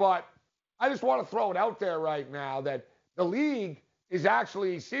 But I just want to throw it out there right now that the league is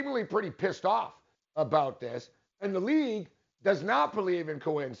actually seemingly pretty pissed off about this. And the league does not believe in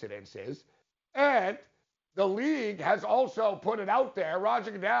coincidences. And the league has also put it out there.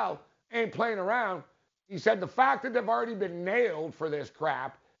 Roger Goodell ain't playing around. He said the fact that they've already been nailed for this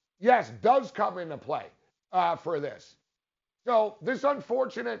crap, yes, does come into play for this. So this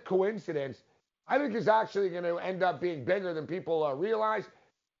unfortunate coincidence, I think, is actually going to end up being bigger than people realize.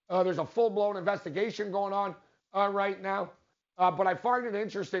 There's a full-blown investigation going on right now. But I find it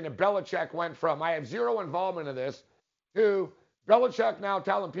interesting that Belichick went from, I have zero involvement in this, to Belichick now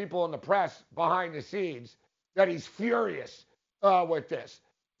telling people in the press behind the scenes that he's furious with this.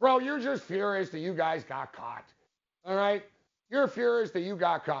 Bro, you're just furious that you guys got caught. All right? You're furious that you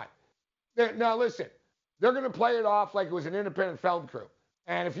got caught. Now, listen, they're going to play it off like it was an independent film crew.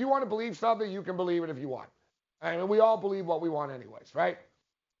 And if you want to believe something, you can believe it if you want. I mean, we all believe what we want anyways, right?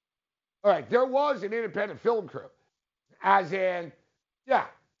 All right, there was an independent film crew. As in, yeah,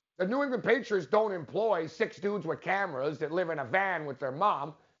 The New England Patriots don't employ 6 dudes with cameras that live in a van with their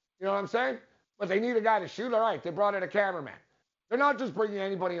mom. You know what I'm saying? But they need a guy to shoot. All right, they brought in a cameraman. They're not just bringing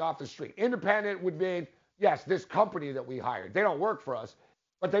anybody off the street. Independent would mean, yes, this company that we hired. They don't work for us.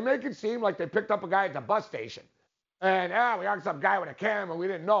 But they make it seem like they picked up a guy at the bus station. And, we got some guy with a camera. We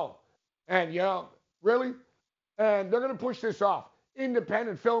didn't know. And, really? And they're going to push this off.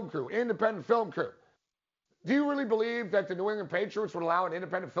 Independent film crew. Do you really believe that the New England Patriots would allow an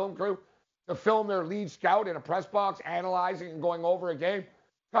independent film crew to film their lead scout in a press box, analyzing and going over a game?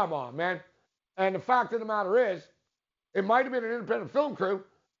 Come on, man. And the fact of the matter is, it might have been an independent film crew,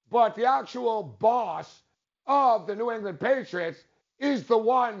 but the actual boss of the New England Patriots is the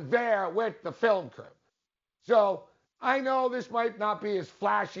one there with the film crew. So I know this might not be as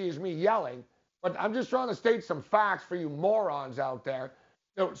flashy as me yelling, but I'm just trying to state some facts for you morons out there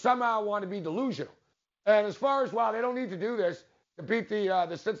that somehow want to be delusional. And as far as, they don't need to do this to beat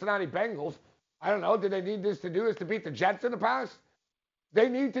the Cincinnati Bengals. I don't know. Did they need this to do this to beat the Jets in the past? They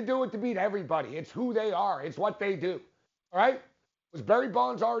need to do it to beat everybody. It's who they are. It's what they do. All right? Was Barry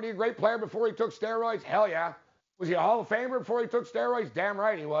Bonds already a great player before he took steroids? Hell yeah. Was he a Hall of Famer before he took steroids? Damn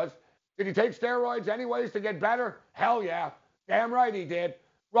right he was. Did he take steroids anyways to get better? Hell yeah. Damn right he did.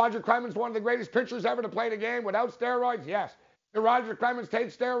 Roger Clemens, one of the greatest pitchers ever to play the game without steroids? Yes. Did Roger Clemens take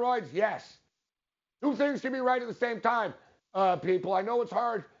steroids? Yes. Two things can be right at the same time, people. I know it's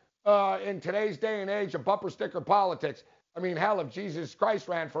hard in today's day and age of bumper sticker politics. I mean, hell, if Jesus Christ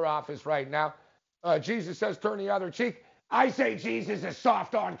ran for office right now, Jesus says turn the other cheek. I say Jesus is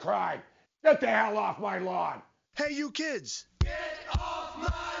soft on crime. Get the hell off my lawn. Hey, you kids. Get off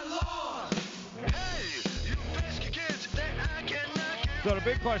my lawn. Hey, you pesky kids that I cannot get. So the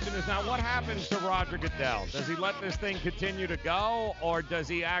big question is now, what happens to Roger Goodell? Does he let this thing continue to go, or does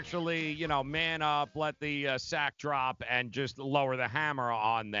he actually, man up, let the sack drop, and just lower the hammer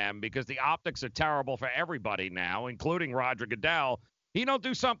on them? Because the optics are terrible for everybody now, including Roger Goodell. He don't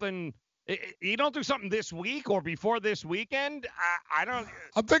do something this week or before this weekend. I don't.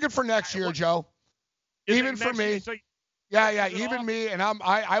 I'm thinking for next year, Joe. Even for me. So yeah, even me, and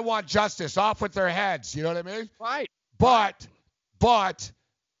I want justice. Off with their heads. You know what I mean? Right. But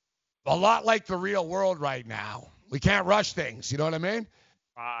a lot like the real world right now. We can't rush things. You know what I mean?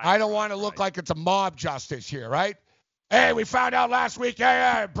 I don't want to look like it's a mob justice here, right? Hey, we found out last week.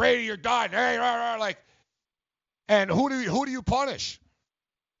 Hey, Brady, you're done. Hey, and who do you punish?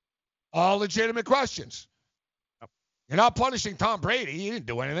 All legitimate questions. You're not punishing Tom Brady. He didn't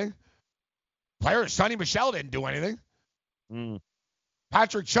do anything. Player Sonny Michel didn't do anything.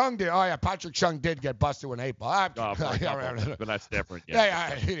 Patrick Chung did. Oh, yeah, Patrick Chung did get busted with an 8-ball. But that's different.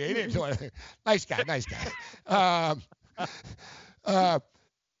 Yeah, he didn't do anything. Nice guy. But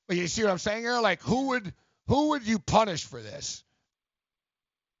you see what I'm saying here? Like, who would you punish for this?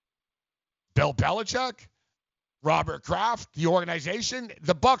 Bill Belichick? Robert Kraft? The organization?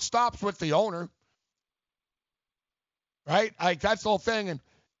 The buck stops with the owner. Right? Like, that's the whole thing. And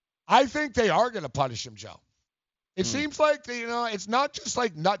I think they are going to punish him, Joe. It seems like, it's not just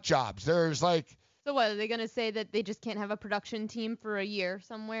like nut jobs. There's like... So what, are they going to say that they just can't have a production team for a year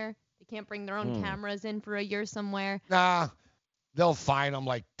somewhere? They can't bring their own cameras in for a year somewhere? Nah, they'll fine them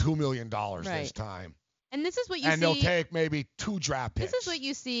like $2 million this time. And this is what you see. And they'll take maybe 2 draft picks. This is what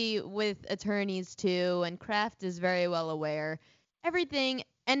you see with attorneys, too, and Kraft is very well aware. Everything...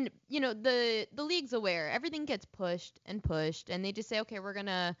 And, the league's aware. Everything gets pushed, and they just say, okay, we're going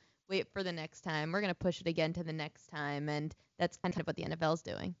to wait for the next time. We're going to push it again to the next time, and that's kind of what the NFL's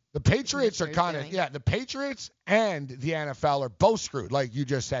doing. The Patriots are kind of, the Patriots and the NFL are both screwed, like you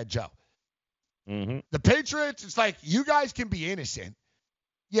just said, Joe. Mm-hmm. The Patriots, it's like, you guys can be innocent,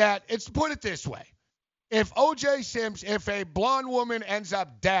 yet it's, put it this way. If a blonde woman ends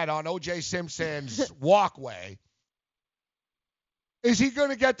up dead on O.J. Simpson's walkway, is he going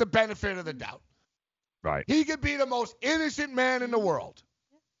to get the benefit of the doubt? Right. He could be the most innocent man in the world.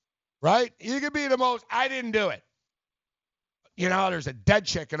 Right? He could be the most, I didn't do it. There's a dead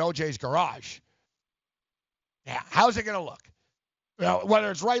chick in OJ's garage. Yeah, how's it going to look? Whether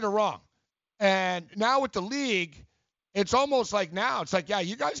it's right or wrong. And now with the league, it's almost like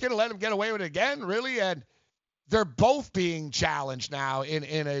you guys going to let him get away with it again? Really? And they're both being challenged now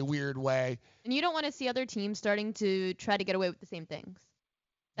in a weird way. And you don't want to see other teams starting to try to get away with the same things.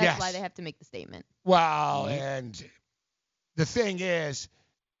 That's why they have to make the statement. Well, and the thing is,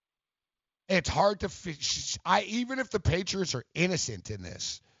 it's hard to even if the Patriots are innocent in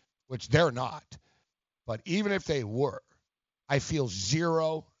this, which they're not, but even if they were, I feel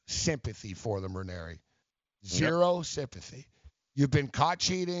zero sympathy for them, Ranieri. Zero sympathy. You've been caught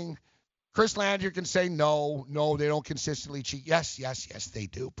cheating. Chris Landry can say no, they don't consistently cheat. Yes, they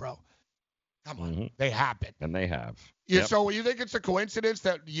do, bro. Come on. They happen. And they have. Yeah, so you think it's a coincidence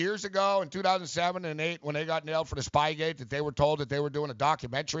that years ago in 2007 and 2008 when they got nailed for the Spygate that they were told that they were doing a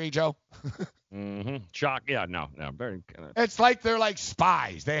documentary, Joe? Shock. Yeah, no. Very. It's like they're like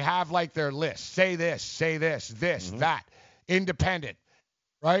spies. They have like their list. Say this, that. Independent,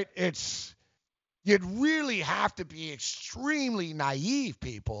 right? You'd really have to be extremely naive,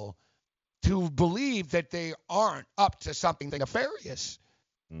 people, to believe that they aren't up to something nefarious.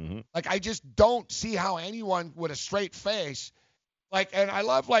 Like, I just don't see how anyone with a straight face, and I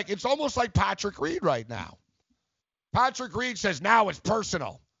love, it's almost like Patrick Reed right now. Patrick Reed says, now it's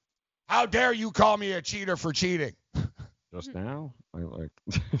personal. How dare you call me a cheater for cheating? Just now?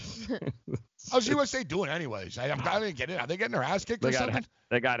 How's USA doing anyways? I didn't get it. Are they getting their ass kicked or something?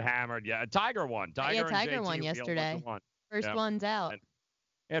 They got hammered, yeah. Tiger won. Tiger won yesterday. First one's out.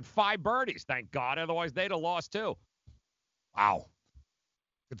 He had 5 birdies, thank God. Otherwise, they'd have lost too. Wow.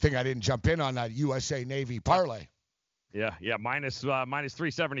 Good thing I didn't jump in on that USA Navy parlay. Yeah, minus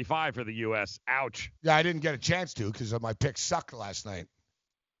 375 for the U.S. Ouch. Yeah, I didn't get a chance to because my picks sucked last night.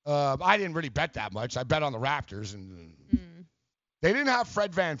 I didn't really bet that much. I bet on the Raptors, and they didn't have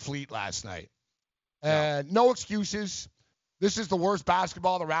Fred VanVleet last night. No excuses. This is the worst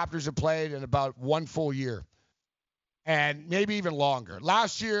basketball the Raptors have played in about 1 full year, and maybe even longer.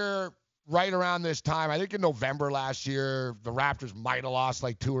 Last year, right around this time, I think in November last year, the Raptors might have lost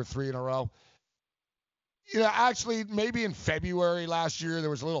 2 or 3 in a row. Actually, maybe in February last year, there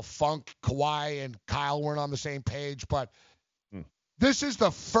was a little funk. Kawhi and Kyle weren't on the same page, but this is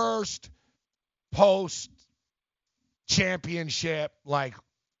the first post-championship,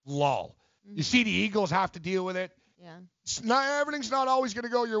 lull. You see the Eagles have to deal with it. Yeah. Everything's not always going to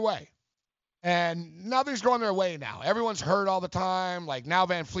go your way. And nothing's going their way now. Everyone's hurt all the time. Now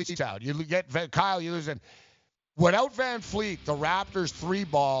VanVleet's out. You get Kyle, you lose. And without VanVleet, the Raptors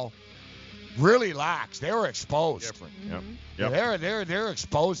 3-ball really lacks. They were exposed. Different. Yep. They're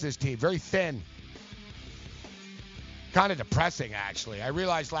exposed, this team. Very thin. Kind of depressing, actually. I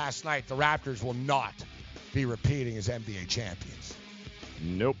realized last night the Raptors will not be repeating as NBA champions.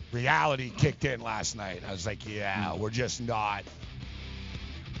 Nope. Reality kicked in last night. I was like, yeah, we're just not.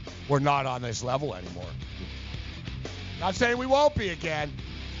 We're not on this level anymore. Not saying we won't be again,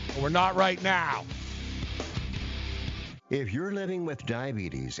 but we're not right now. If you're living with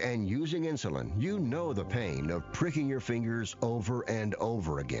diabetes and using insulin, you know the pain of pricking your fingers over and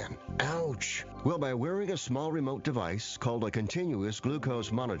over again. Ouch! Well, by wearing a small remote device called a continuous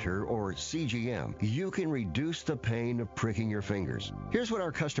glucose monitor, or CGM, you can reduce the pain of pricking your fingers. Here's what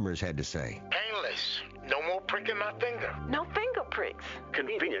our customers had to say. Painless. No more pricking my finger. No finger pricks.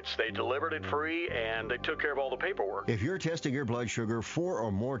 Convenience. They delivered it free, and they took care of all the paperwork. If you're testing your blood sugar 4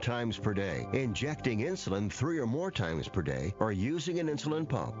 or more times per day, injecting insulin 3 or more times per day, or using an insulin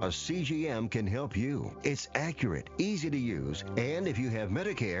pump, a CGM can help you. It's accurate, easy to use, and if you have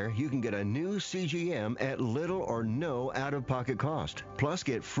Medicare, you can get a new CGM at little or no out-of-pocket cost. Plus,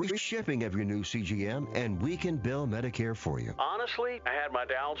 get free shipping of your new CGM, and we can bill Medicare for you. Honestly, I had my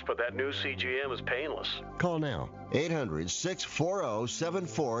doubts, but that new CGM is painless. Call now.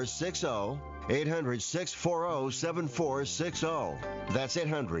 800-640-7460. 800-640-7460. That's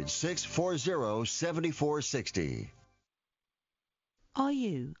 800-640-7460. Are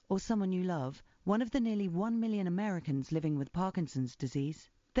you, or someone you love, one of the nearly 1 million Americans living with Parkinson's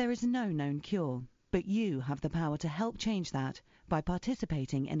disease? There is no known cure, but you have the power to help change that by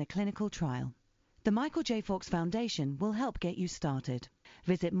participating in a clinical trial. The Michael J. Fox Foundation will help get you started.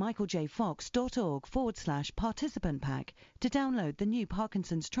 Visit michaeljfox.org/participant pack to download the new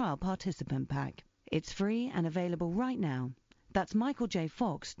Parkinson's Trial Participant Pack. It's free and available right now. That's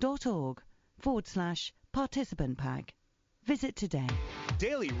michaeljfox.org/participant pack. Visit today.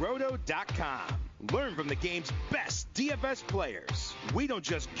 DailyRoto.com. Learn from the game's best DFS players. We don't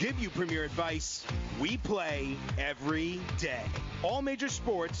just give you premier advice, we play every day. All major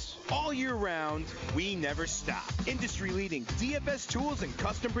sports, all year round, we never stop. Industry-leading DFS tools and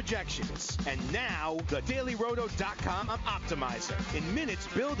custom projections. And now, the DailyRoto.com Optimizer. In minutes,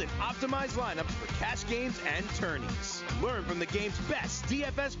 build and optimize lineups for cash games and tourneys. Learn from the game's best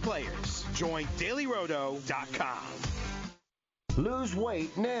DFS players. Join DailyRoto.com. Lose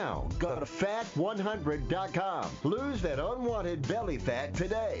weight now. Go to fat100.com. Lose that unwanted belly fat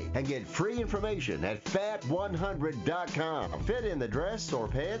today and get free information at fat100.com. Fit in the dress or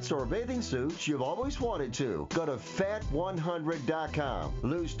pants or bathing suits you've always wanted to. Go to fat100.com.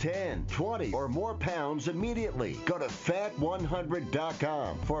 Lose 10, 20, or more pounds immediately. Go to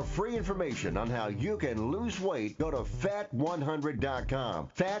fat100.com. For free information on how you can lose weight, go to fat100.com.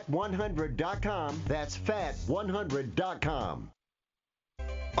 Fat100.com. That's fat100.com.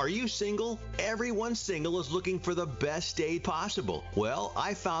 Are you single? Everyone single is looking for the best date possible. Well,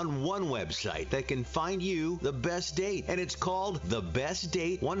 I found one website that can find you the best date, and it's called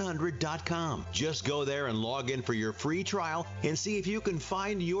thebestdate100.com. Just go there and log in for your free trial and see if you can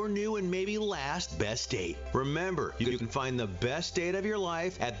find your new and maybe last best date. Remember, you can find the best date of your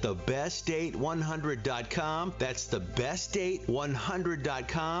life at thebestdate100.com. That's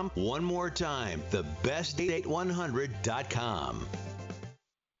thebestdate100.com. One more time, thebestdate100.com.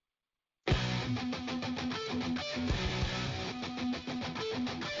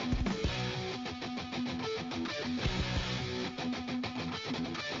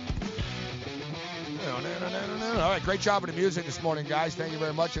 All right, great job with the music this morning, guys. Thank you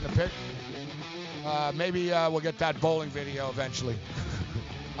very much in the pick. Maybe we'll get that bowling video eventually.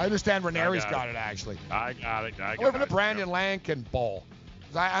 I understand Ranieri's got it, actually. I got it. Even Brandon Lang can bowl.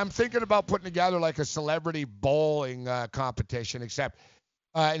 I'm thinking about putting together like a celebrity bowling competition, except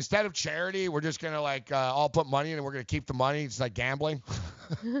instead of charity, we're just going to all put money in and we're going to keep the money. It's like gambling.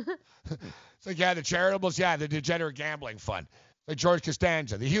 It's like, the charitables, the degenerate gambling fund. Like George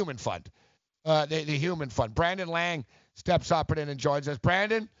Costanza, the human fund. The human fund. Brandon Lang steps up and joins us.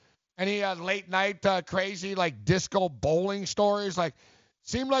 Brandon, any late night crazy disco bowling stories?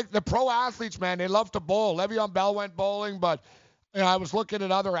 Seem like the pro athletes, man, they love to bowl. Le'Veon Bell went bowling, but I was looking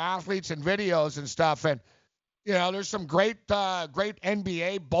at other athletes and videos and stuff, and there's some great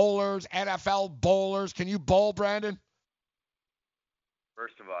NBA bowlers, NFL bowlers. Can you bowl, Brandon?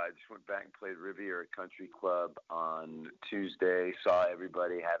 First of all, I just went back and played Riviera Country Club on Tuesday. Saw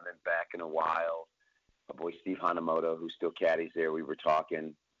everybody. Haven't been back in a while. My boy Steve Hanamoto, who still caddies there, we were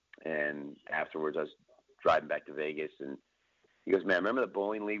talking. And afterwards, I was driving back to Vegas. And he goes, man, remember the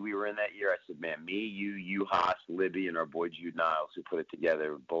bowling league we were in that year? I said, man, me, you, Haas, Libby, and our boy Jude Niles, who put it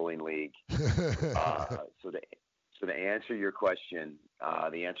together, bowling league. So to answer your question,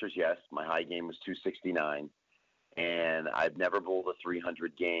 the answer is yes. My high game was 269. And I've never bowled a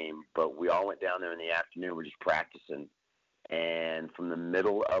 300 game, but we all went down there in the afternoon. We're just practicing. And from the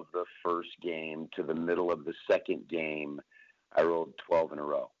middle of the first game to the middle of the second game, I rolled 12 in a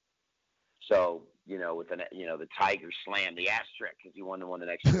row. So, with the Tiger slam, the asterisk, because he won the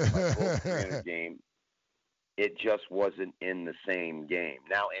next year. My 300 game, it just wasn't in the same game.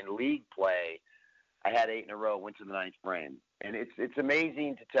 Now, in league play, I had 8 in a row, went to the 9th frame. And it's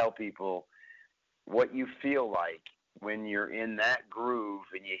amazing to tell people what you feel like when you're in that groove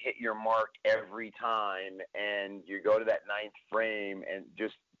and you hit your mark every time and you go to that 9th frame, and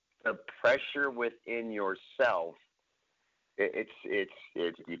just the pressure within yourself,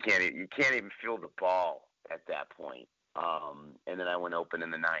 you can't even feel the ball at that point. And then I went open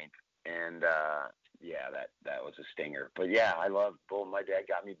in the 9th, and that was a stinger. But yeah, I love bowling. My dad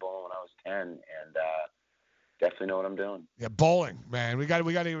got me bowling when I was 10, and definitely know what I'm doing. Yeah, bowling, man. We got.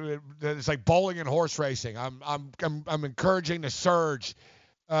 It's like bowling and horse racing. I'm encouraging the surge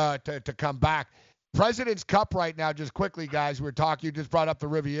to come back. President's Cup right now, just quickly, guys. We're talking. You just brought up the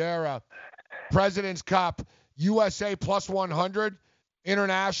Riviera. President's Cup, USA plus 100,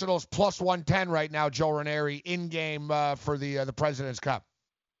 Internationals plus 110 right now. Joe Ranieri in game for the President's Cup.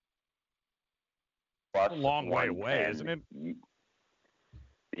 That's a long way away, isn't it?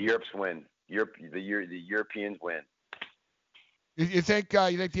 The Europe's win. The Europeans win. You think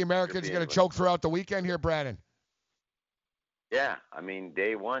the Americans are going to choke throughout the weekend here, Brandon? Yeah, I mean,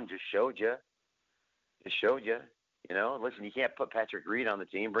 day one just showed you. Listen, you can't put Patrick Reed on the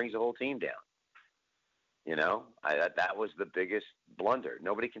team. Brings the whole team down. That was the biggest blunder.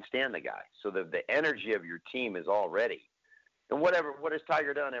 Nobody can stand the guy. So the energy of your team is all ready. And what has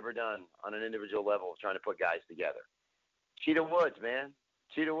Tiger ever done on an individual level trying to put guys together? Cheetah Woods, man.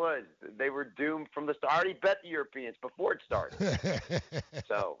 Cheetah Woods. They were doomed from the start. I already bet the Europeans before it started.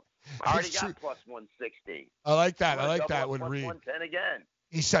 So I already got plus 160. I like that. I like that with Reed. 110 again.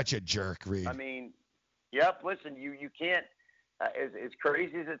 He's such a jerk, Reed. I mean, yep. Listen, you can't. As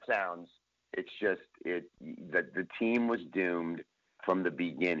crazy as it sounds, it's just the team was doomed from the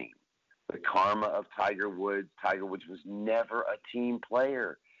beginning. The karma of Tiger Woods. Tiger Woods was never a team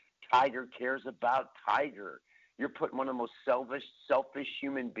player. Tiger cares about Tiger. You're putting one of the most selfish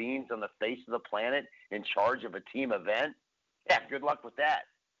human beings on the face of the planet in charge of a team event. Yeah, good luck with that.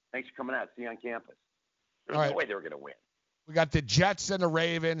 Thanks for coming out. See you on campus. There's no way they were going to win. We got the Jets and the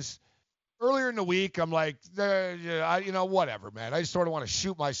Ravens. Earlier in the week, I'm like, whatever, man. I just sort of want to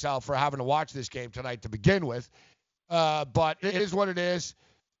shoot myself for having to watch this game tonight to begin with. But it is what it is.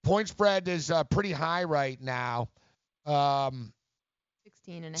 Point spread is pretty high right now.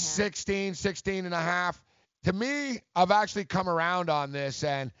 16 and a half. To me, I've actually come around on this,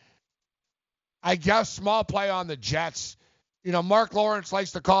 and I guess small play on the Jets. Mark Lawrence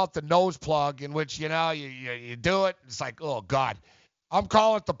likes to call it the nose plug, in which, you do it. It's like, oh, God. I'm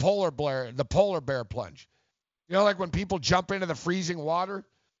calling it the polar bear plunge. Like when people jump into the freezing water?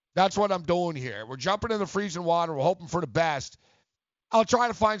 That's what I'm doing here. We're jumping in the freezing water. We're hoping for the best. I'll try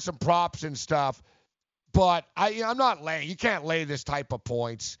to find some props and stuff, but I'm not laying. You can't lay this type of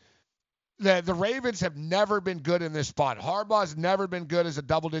points. The Ravens have never been good in this spot. Harbaugh's never been good as a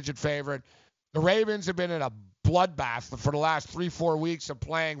double-digit favorite. The Ravens have been in a bloodbath for the last 3-4 weeks of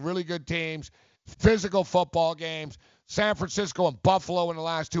playing really good teams, physical football games. San Francisco and Buffalo in the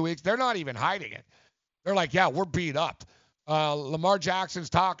last 2 weeks, they're not even hiding it. They're like, yeah, we're beat up. Lamar Jackson's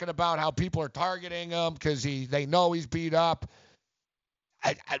talking about how people are targeting him because they know he's beat up.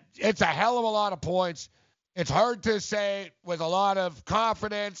 It's a hell of a lot of points. It's hard to say with a lot of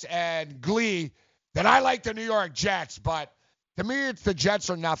confidence and glee that I like the New York Jets, but to me, it's the Jets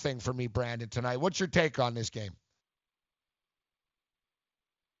or nothing for me, Brandon, tonight. What's your take on this game?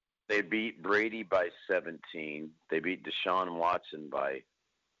 They beat Brady by 17. They beat Deshaun Watson by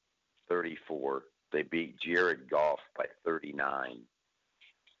 34. They beat Jared Goff by 39.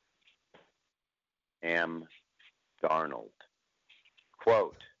 Sam Darnold.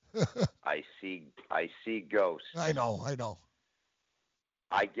 Quote, I see ghosts. I know.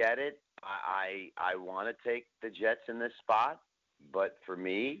 I get it. I want to take the Jets in this spot, but for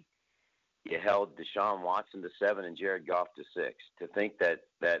me, you held Deshaun Watson to 7 and Jared Goff to 6. To think that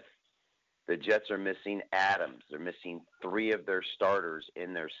the Jets are missing Adams, they're missing 3 of their starters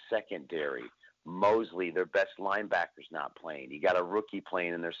in their secondary. Mosley, their best linebacker's not playing. You got a rookie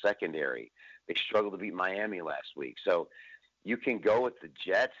playing in their secondary. They struggled to beat Miami last week. So you can go with the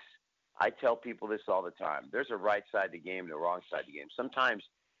Jets. I tell people this all the time. There's a right side of the game and a wrong side of the game. Sometimes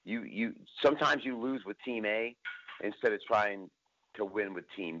you lose with Team A instead of trying to win with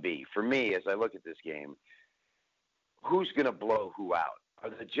Team B. For me, as I look at this game, who's going to blow who out? Are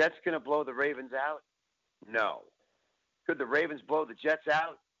the Jets going to blow the Ravens out? No. Could the Ravens blow the Jets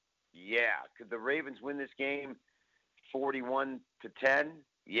out? Yeah. Could the Ravens win this game 41-10?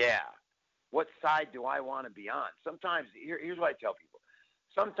 Yeah. What side do I want to be on? Sometimes, here's what I tell people.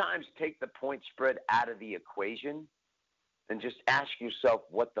 Sometimes take the point spread out of the equation and just ask yourself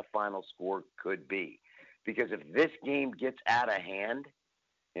what the final score could be. Because if this game gets out of hand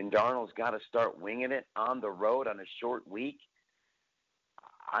and Darnold's got to start winging it on the road on a short week,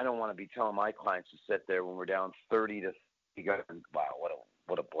 I don't want to be telling my clients to sit there when we're down 30 to wow,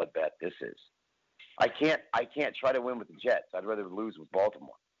 what a bloodbath this is. I can't try to win with the Jets. I'd rather lose with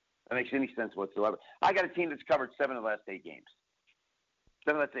Baltimore. That makes any sense whatsoever. I got a team that's covered 7 of the last 8 games.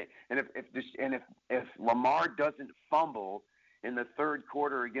 7 of the last 8. And if Lamar doesn't fumble in the third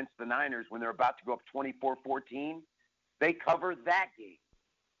quarter against the Niners when they're about to go up 24-14, they cover that game.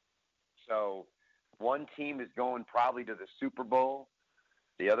 So one team is going probably to the Super Bowl.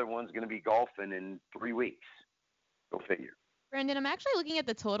 The other one's going to be golfing in 3 weeks. Go figure. Brandon, I'm actually looking at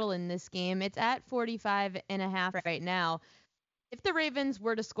the total in this game. It's at 45.5 right now. If the Ravens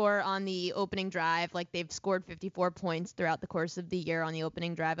were to score on the opening drive, like they've scored 54 points throughout the course of the year on the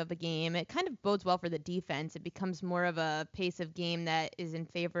opening drive of a game, it kind of bodes well for the defense. It becomes more of a pace of game that is in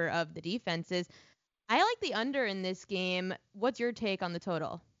favor of the defenses. I like the under in this game. What's your take on the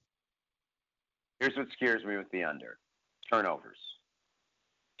total? Here's what scares me with the under. Turnovers.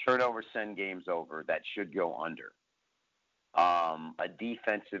 Turnovers send games over. That should go under. A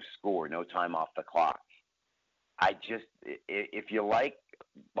defensive score, no time off the clock. If you like,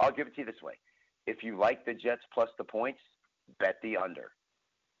 I'll give it to you this way. If you like the Jets plus the points, bet the under.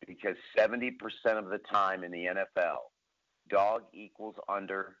 Because 70% of the time in the NFL, dog equals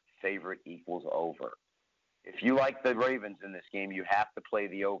under, favorite equals over. If you like the Ravens in this game, you have to play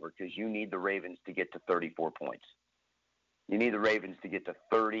the over because you need the Ravens to get to 34 points. You need the Ravens to get to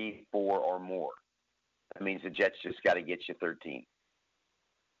 34 or more. That means the Jets just got to get you 13.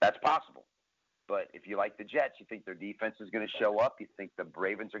 That's possible. But if you like the Jets, you think their defense is going to show up. You think the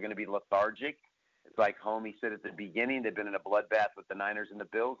Ravens are going to be lethargic. It's like Homie said at the beginning. They've been in a bloodbath with the Niners and the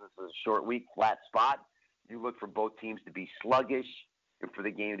Bills. This is a short week, flat spot. You look for both teams to be sluggish and for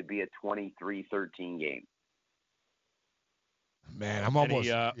the game to be a 23-13 game. Man, I'm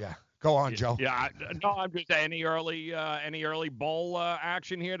almost Go on, Joe. Yeah, no, I'm just any early bowl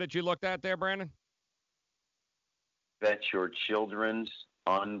action here that you looked at there, Brandon? Bet your children's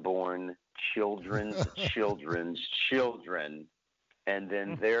unborn children's children's children, and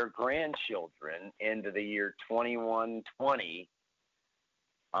then their grandchildren into the year 2120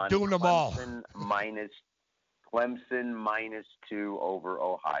 on doing them all. Clemson -2 over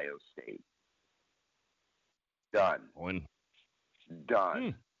Ohio State. Done.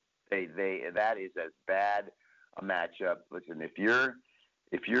 Done. That is as bad a matchup. Listen, if you're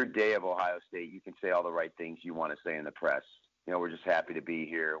Day of Ohio State, you can say all the right things you want to say in the press. You know, we're just happy to be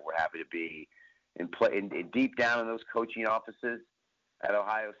here. We're happy to be in deep down in those coaching offices at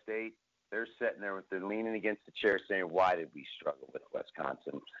Ohio State. They're sitting there they're leaning against the chair saying, why did we struggle with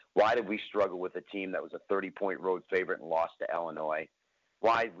Wisconsin? Why did we struggle with a team that was a 30-point road favorite and lost to Illinois?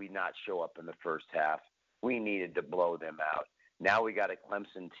 Why did we not show up in the first half? We needed to blow them out. Now we got a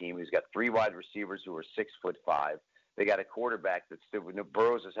Clemson team who's got 3 wide receivers who are 6'5". They got a quarterback that's still,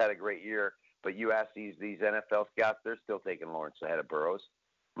 Burrows has had a great year, but you ask these NFL scouts, they're still taking Lawrence ahead of Burrows.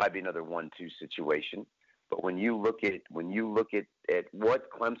 Might be another 1-2 situation. But when you look at what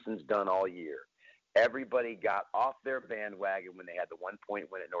Clemson's done all year, everybody got off their bandwagon when they had the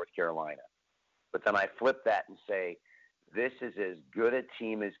 1-point win at North Carolina. But then I flip that and say, this is as good a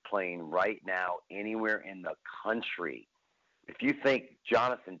team as playing right now anywhere in the country. If you think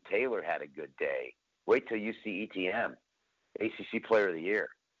Jonathan Taylor had a good day, wait till you see ETM, ACC Player of the Year.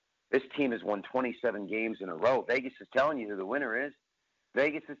 This team has won 27 games in a row. Vegas is telling you who the winner is.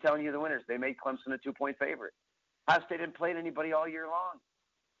 Vegas is telling you the winners. They made Clemson a 2-point favorite. Ohio State didn't play anybody all year long.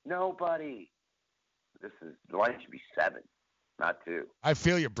 Nobody. The line should be 7, not 2. I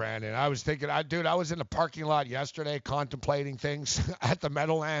feel you, Brandon. I was thinking, I was in the parking lot yesterday contemplating things at the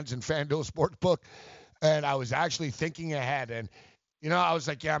Meadowlands and FanDuel Sportsbook, and I was actually thinking ahead. And, I was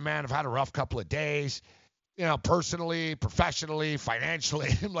like, yeah, man, I've had a rough couple of days, personally, professionally, financially.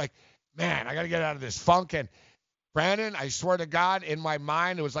 I'm like, man, I got to get out of this funk. And Brandon, I swear to God, in my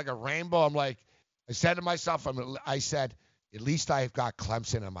mind, it was like a rainbow. I said to myself, I said, at least I've got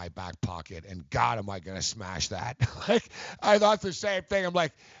Clemson in my back pocket, and God, am I going to smash that? I thought the same thing. I'm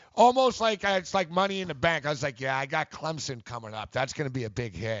like, almost like it's like money in the bank. I was like, yeah, I got Clemson coming up. That's going to be a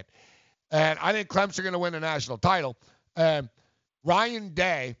big hit. And I think Clemson are going to win the national title. Ryan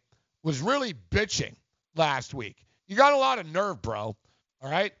Day was really bitching last week. You got a lot of nerve, bro. All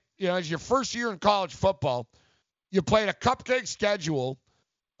right? It's your first year in college football. You played a cupcake schedule.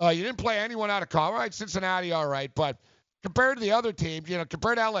 You didn't play anyone out of college. All right, Cincinnati, all right. But compared to the other teams,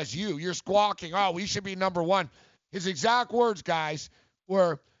 compared to LSU, you're squawking, oh, we should be number 1. His exact words, guys,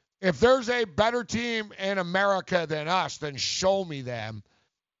 were, if there's a better team in America than us, then show me them.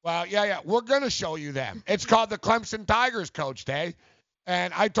 Well, yeah, we're going to show you them. It's called the Clemson Tigers, Coach Day.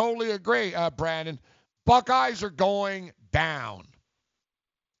 And I totally agree, Brandon. Buckeyes are going down.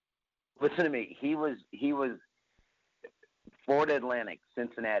 Listen to me. He was Florida Atlantic,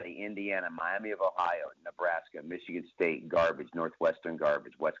 Cincinnati, Indiana, Miami of Ohio, Nebraska, Michigan State, garbage, Northwestern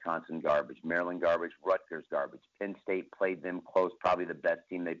garbage, Wisconsin garbage, Maryland garbage, Rutgers garbage. Penn State played them close, probably the best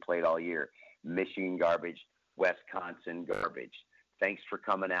team they played all year. Michigan garbage, Wisconsin garbage. Thanks for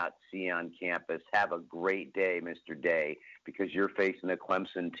coming out, see you on campus. Have a great day, Mr. Day, because you're facing a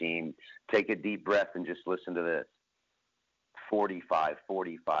Clemson team. Take a deep breath and just listen to this. 45,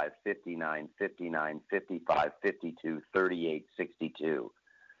 45, 59, 59, 55, 52, 38, 62.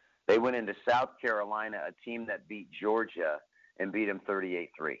 They went into South Carolina, a team that beat Georgia and beat them 38-3.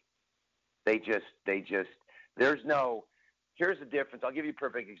 Here's the difference. I'll give you a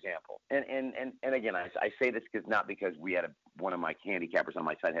perfect example. And again, I say this not because we had one of my handicappers on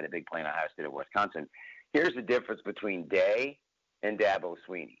my side had a big play in Ohio State or Wisconsin. Here's the difference between Day and Dabo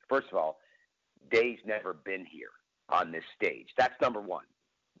Swinney. First of all, Day's never been here on this stage. That's number 1.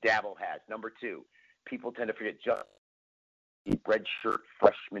 Dabo has. Number 2, people tend to forget just redshirt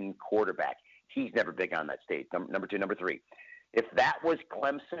freshman quarterback. He's never big on that stage. Number 2. Number 3, if that was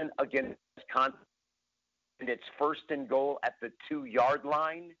Clemson against Wisconsin and it's 1st and goal at the 2-yard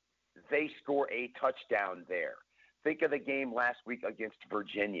line, they score a touchdown there. Think of the game last week against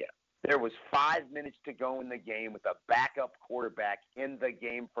Virginia. There was 5 minutes to go in the game with a backup quarterback in the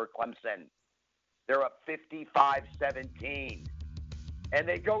game for Clemson. They're up 55-17, and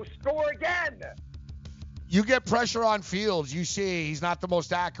they go score again. You get pressure on Fields. You see he's not the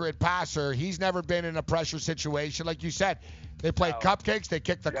most accurate passer. He's never been in a pressure situation. Like you said, they play cupcakes. They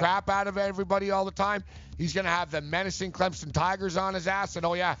kick the crap out of everybody all the time. He's going to have the menacing Clemson Tigers on his ass. And,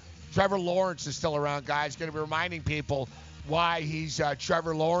 oh, yeah, Trevor Lawrence is still around, guys. Going to be reminding people why he's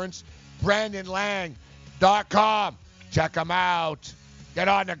Trevor Lawrence. BrandonLang.com. Check him out. Get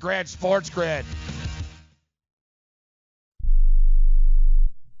on the Grand Sports Grid.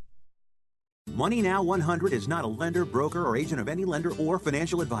 Money Now 100 is not a lender, broker, or agent of any lender or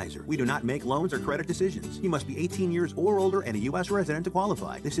financial advisor. We do not make loans or credit decisions. You must be 18 years or older and a U.S. resident to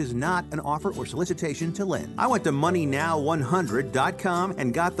qualify. This is not an offer or solicitation to lend. I went to MoneyNow100.com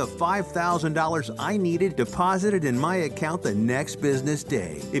and got the $5,000 I needed deposited in my account the next business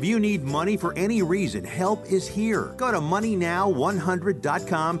day. If you need money for any reason, help is here. Go to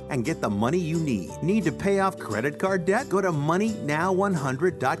MoneyNow100.com and get the money you need. Need to pay off credit card debt? Go to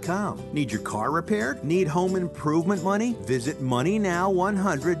MoneyNow100.com. Need your car repaired? Need home improvement money? Visit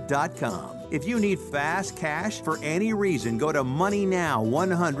MoneyNow100.com. If you need fast cash for any reason, go to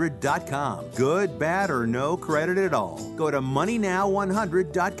MoneyNow100.com. Good, bad, or no credit at all. Go to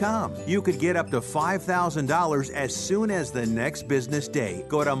MoneyNow100.com. You could get up to $5,000 as soon as the next business day.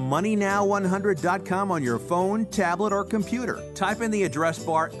 Go to MoneyNow100.com on your phone, tablet, or computer. Type in the address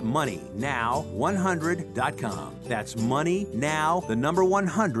bar MoneyNow100.com. That's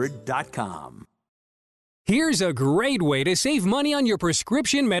MoneyNow100.com. Here's a great way to save money on your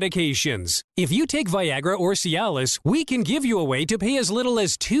prescription medications. If you take Viagra or Cialis, we can give you a way to pay as little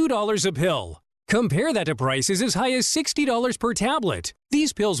as $2 a pill. Compare that to prices as high as $60 per tablet.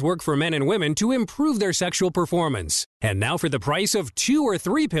 These pills work for men and women to improve their sexual performance. And now for the price of 2 or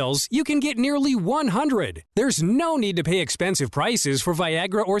 3 pills, you can get nearly 100. There's no need to pay expensive prices for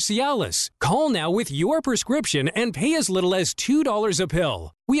Viagra or Cialis. Call now with your prescription and pay as little as $2 a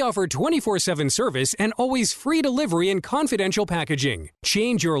pill. We offer 24/7 service and always free delivery and confidential packaging.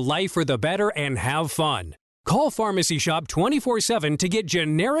 Change your life for the better and have fun. Call Pharmacy Shop 24/7 to get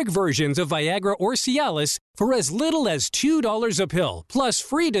generic versions of Viagra or Cialis for as little as $2 a pill, plus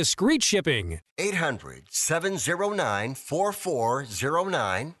free discreet shipping.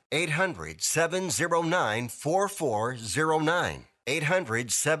 800-709-4409. 800-709-4409.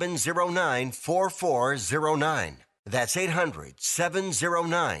 800-709-4409. That's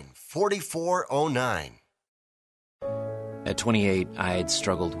 800-709-4409. At 28, I had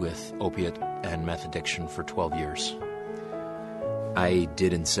struggled with opiate and meth addiction for 12 years. I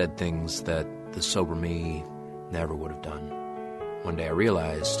did and said things that the sober me never would have done. One day I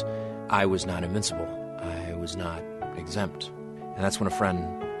realized I was not invincible. I was not exempt. And that's when a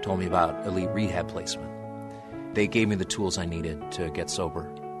friend told me about Elite Rehab Placement. They gave me the tools I needed to get sober,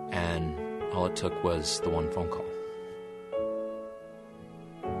 and all it took was the one phone call.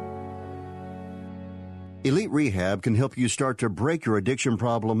 Elite Rehab can help you start to break your addiction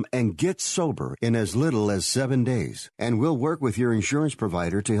problem and get sober in as little as 7 days. And we'll work with your insurance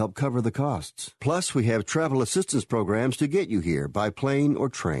provider to help cover the costs. Plus, we have travel assistance programs to get you here by plane or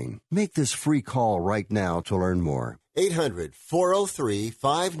train. Make this free call right now to learn more.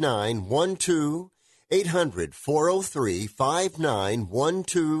 800-403-5912.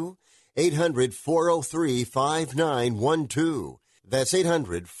 800-403-5912. 800-403-5912. That's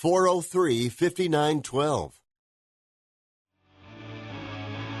 800-403-5912.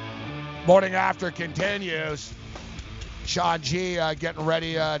 Morning After continues. Sean G getting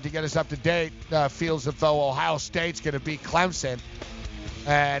ready to get us up to date. Feels as though Ohio State's going to beat Clemson.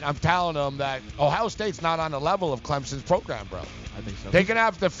 And I'm telling them that Ohio State's not on the level of Clemson's program, bro. I think so. They can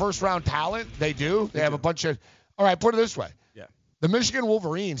have the first-round talent. They do. They have a bunch of – all right, put it this way. Yeah. The Michigan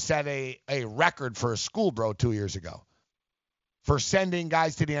Wolverines set a record for a school, bro, 2 years ago for sending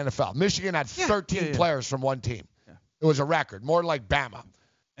guys to the NFL. Michigan had 13 players from one team. Yeah. It was a record, more like Bama.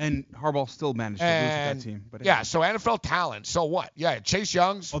 And Harbaugh still managed to lose with that team. But yeah, so NFL talent. So what? Yeah, Chase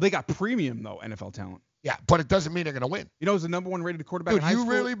Young's. Oh, they got premium, though, NFL talent. Yeah, but it doesn't mean they're going to win. You know who's the number 1 rated quarterback Dude, in high school?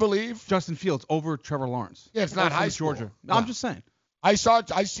 you really believe? Justin Fields over Trevor Lawrence. Yeah, it's not high school. Georgia. No, I'm just saying. I've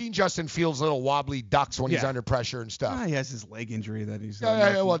seen Justin Fields' little wobbly ducks when he's under pressure and stuff. He has his leg injury that he's.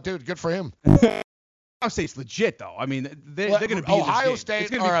 Yeah, well, dude, good for him. Ohio State's legit, though. I mean, they're going to be Ohio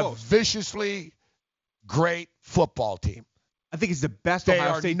State are a viciously great football team. I think it's the best they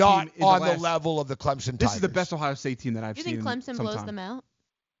Ohio State team. They are not on the level of the Clemson Tigers. This is the best Ohio State team that I've seen. Do you think Clemson blows them out?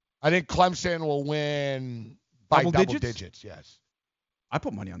 I think Clemson will win by double digits. Yes. I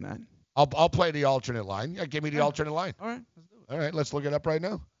put money on that. I'll play the alternate line. Yeah, give me the alternate line. All right, let's do it. All right, let's look it up right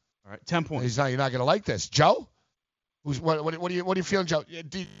now. All right, 10 points. You're not going to like this, Joe. What are you feeling, Joe?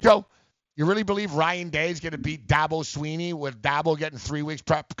 Joe, you really believe Ryan Day is going to beat Dabo Sweeney with Dabo getting 3 weeks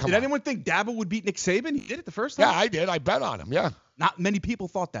prep? Did anyone think Dabo would beat Nick Saban? He did it the first time. Yeah, I did. I bet on him. Yeah. Not many people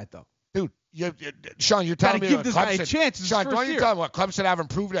thought that though. Dude, Sean, you're telling me give this guy a chance. Sean, don't you tell me what Clemson haven't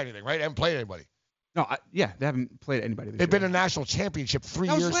proved anything, right? They haven't played anybody. No, they haven't played anybody. They've been in a national championship 3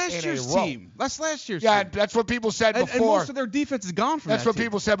 years in a row. That's last year's team. That's last year's team. Yeah, team. That's what people said before. And most of their defense is gone from That's what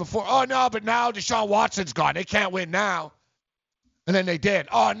people said before. Oh, no, but now Deshaun Watson's gone. They can't win now. And then they did.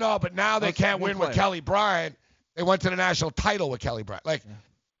 Oh, no, but now they can't win with player. Kelly Bryant. They went to the national title with Kelly Bryant. Like,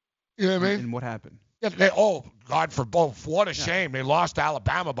 you know what I mean? And what happened? Yeah, God for both. What a shame. They lost to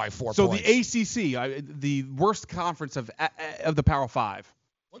Alabama by 4 points. So the ACC, the worst conference of the Power Five.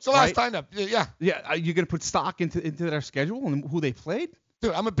 What's the last time that? Yeah. Yeah, are you going to put stock into their schedule and who they played?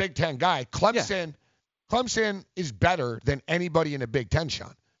 Dude, I'm a Big Ten guy. Clemson is better than anybody in the Big Ten,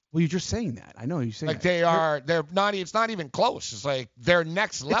 Sean. Well, you're just saying that. I know you're saying that. They're not, it's not even close. It's like they're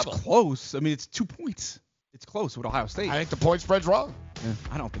next level. It's close. I mean, it's 2 points. It's close with Ohio State. I think the point spread's wrong. Yeah,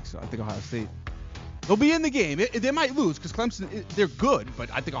 I don't think so. I think Ohio State. They'll be in the game. They might lose because Clemson, they're good, but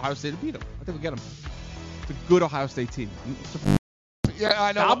I think Ohio State will beat them. I think we'll get them. It's a good Ohio State team. Yeah,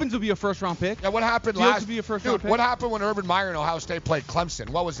 I know. Dobbins will be a first-round pick. Yeah, what happened Fields last? will be a first-round pick. What happened when Urban Meyer and Ohio State played Clemson?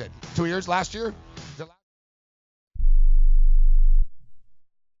 What was it? 2 years last year?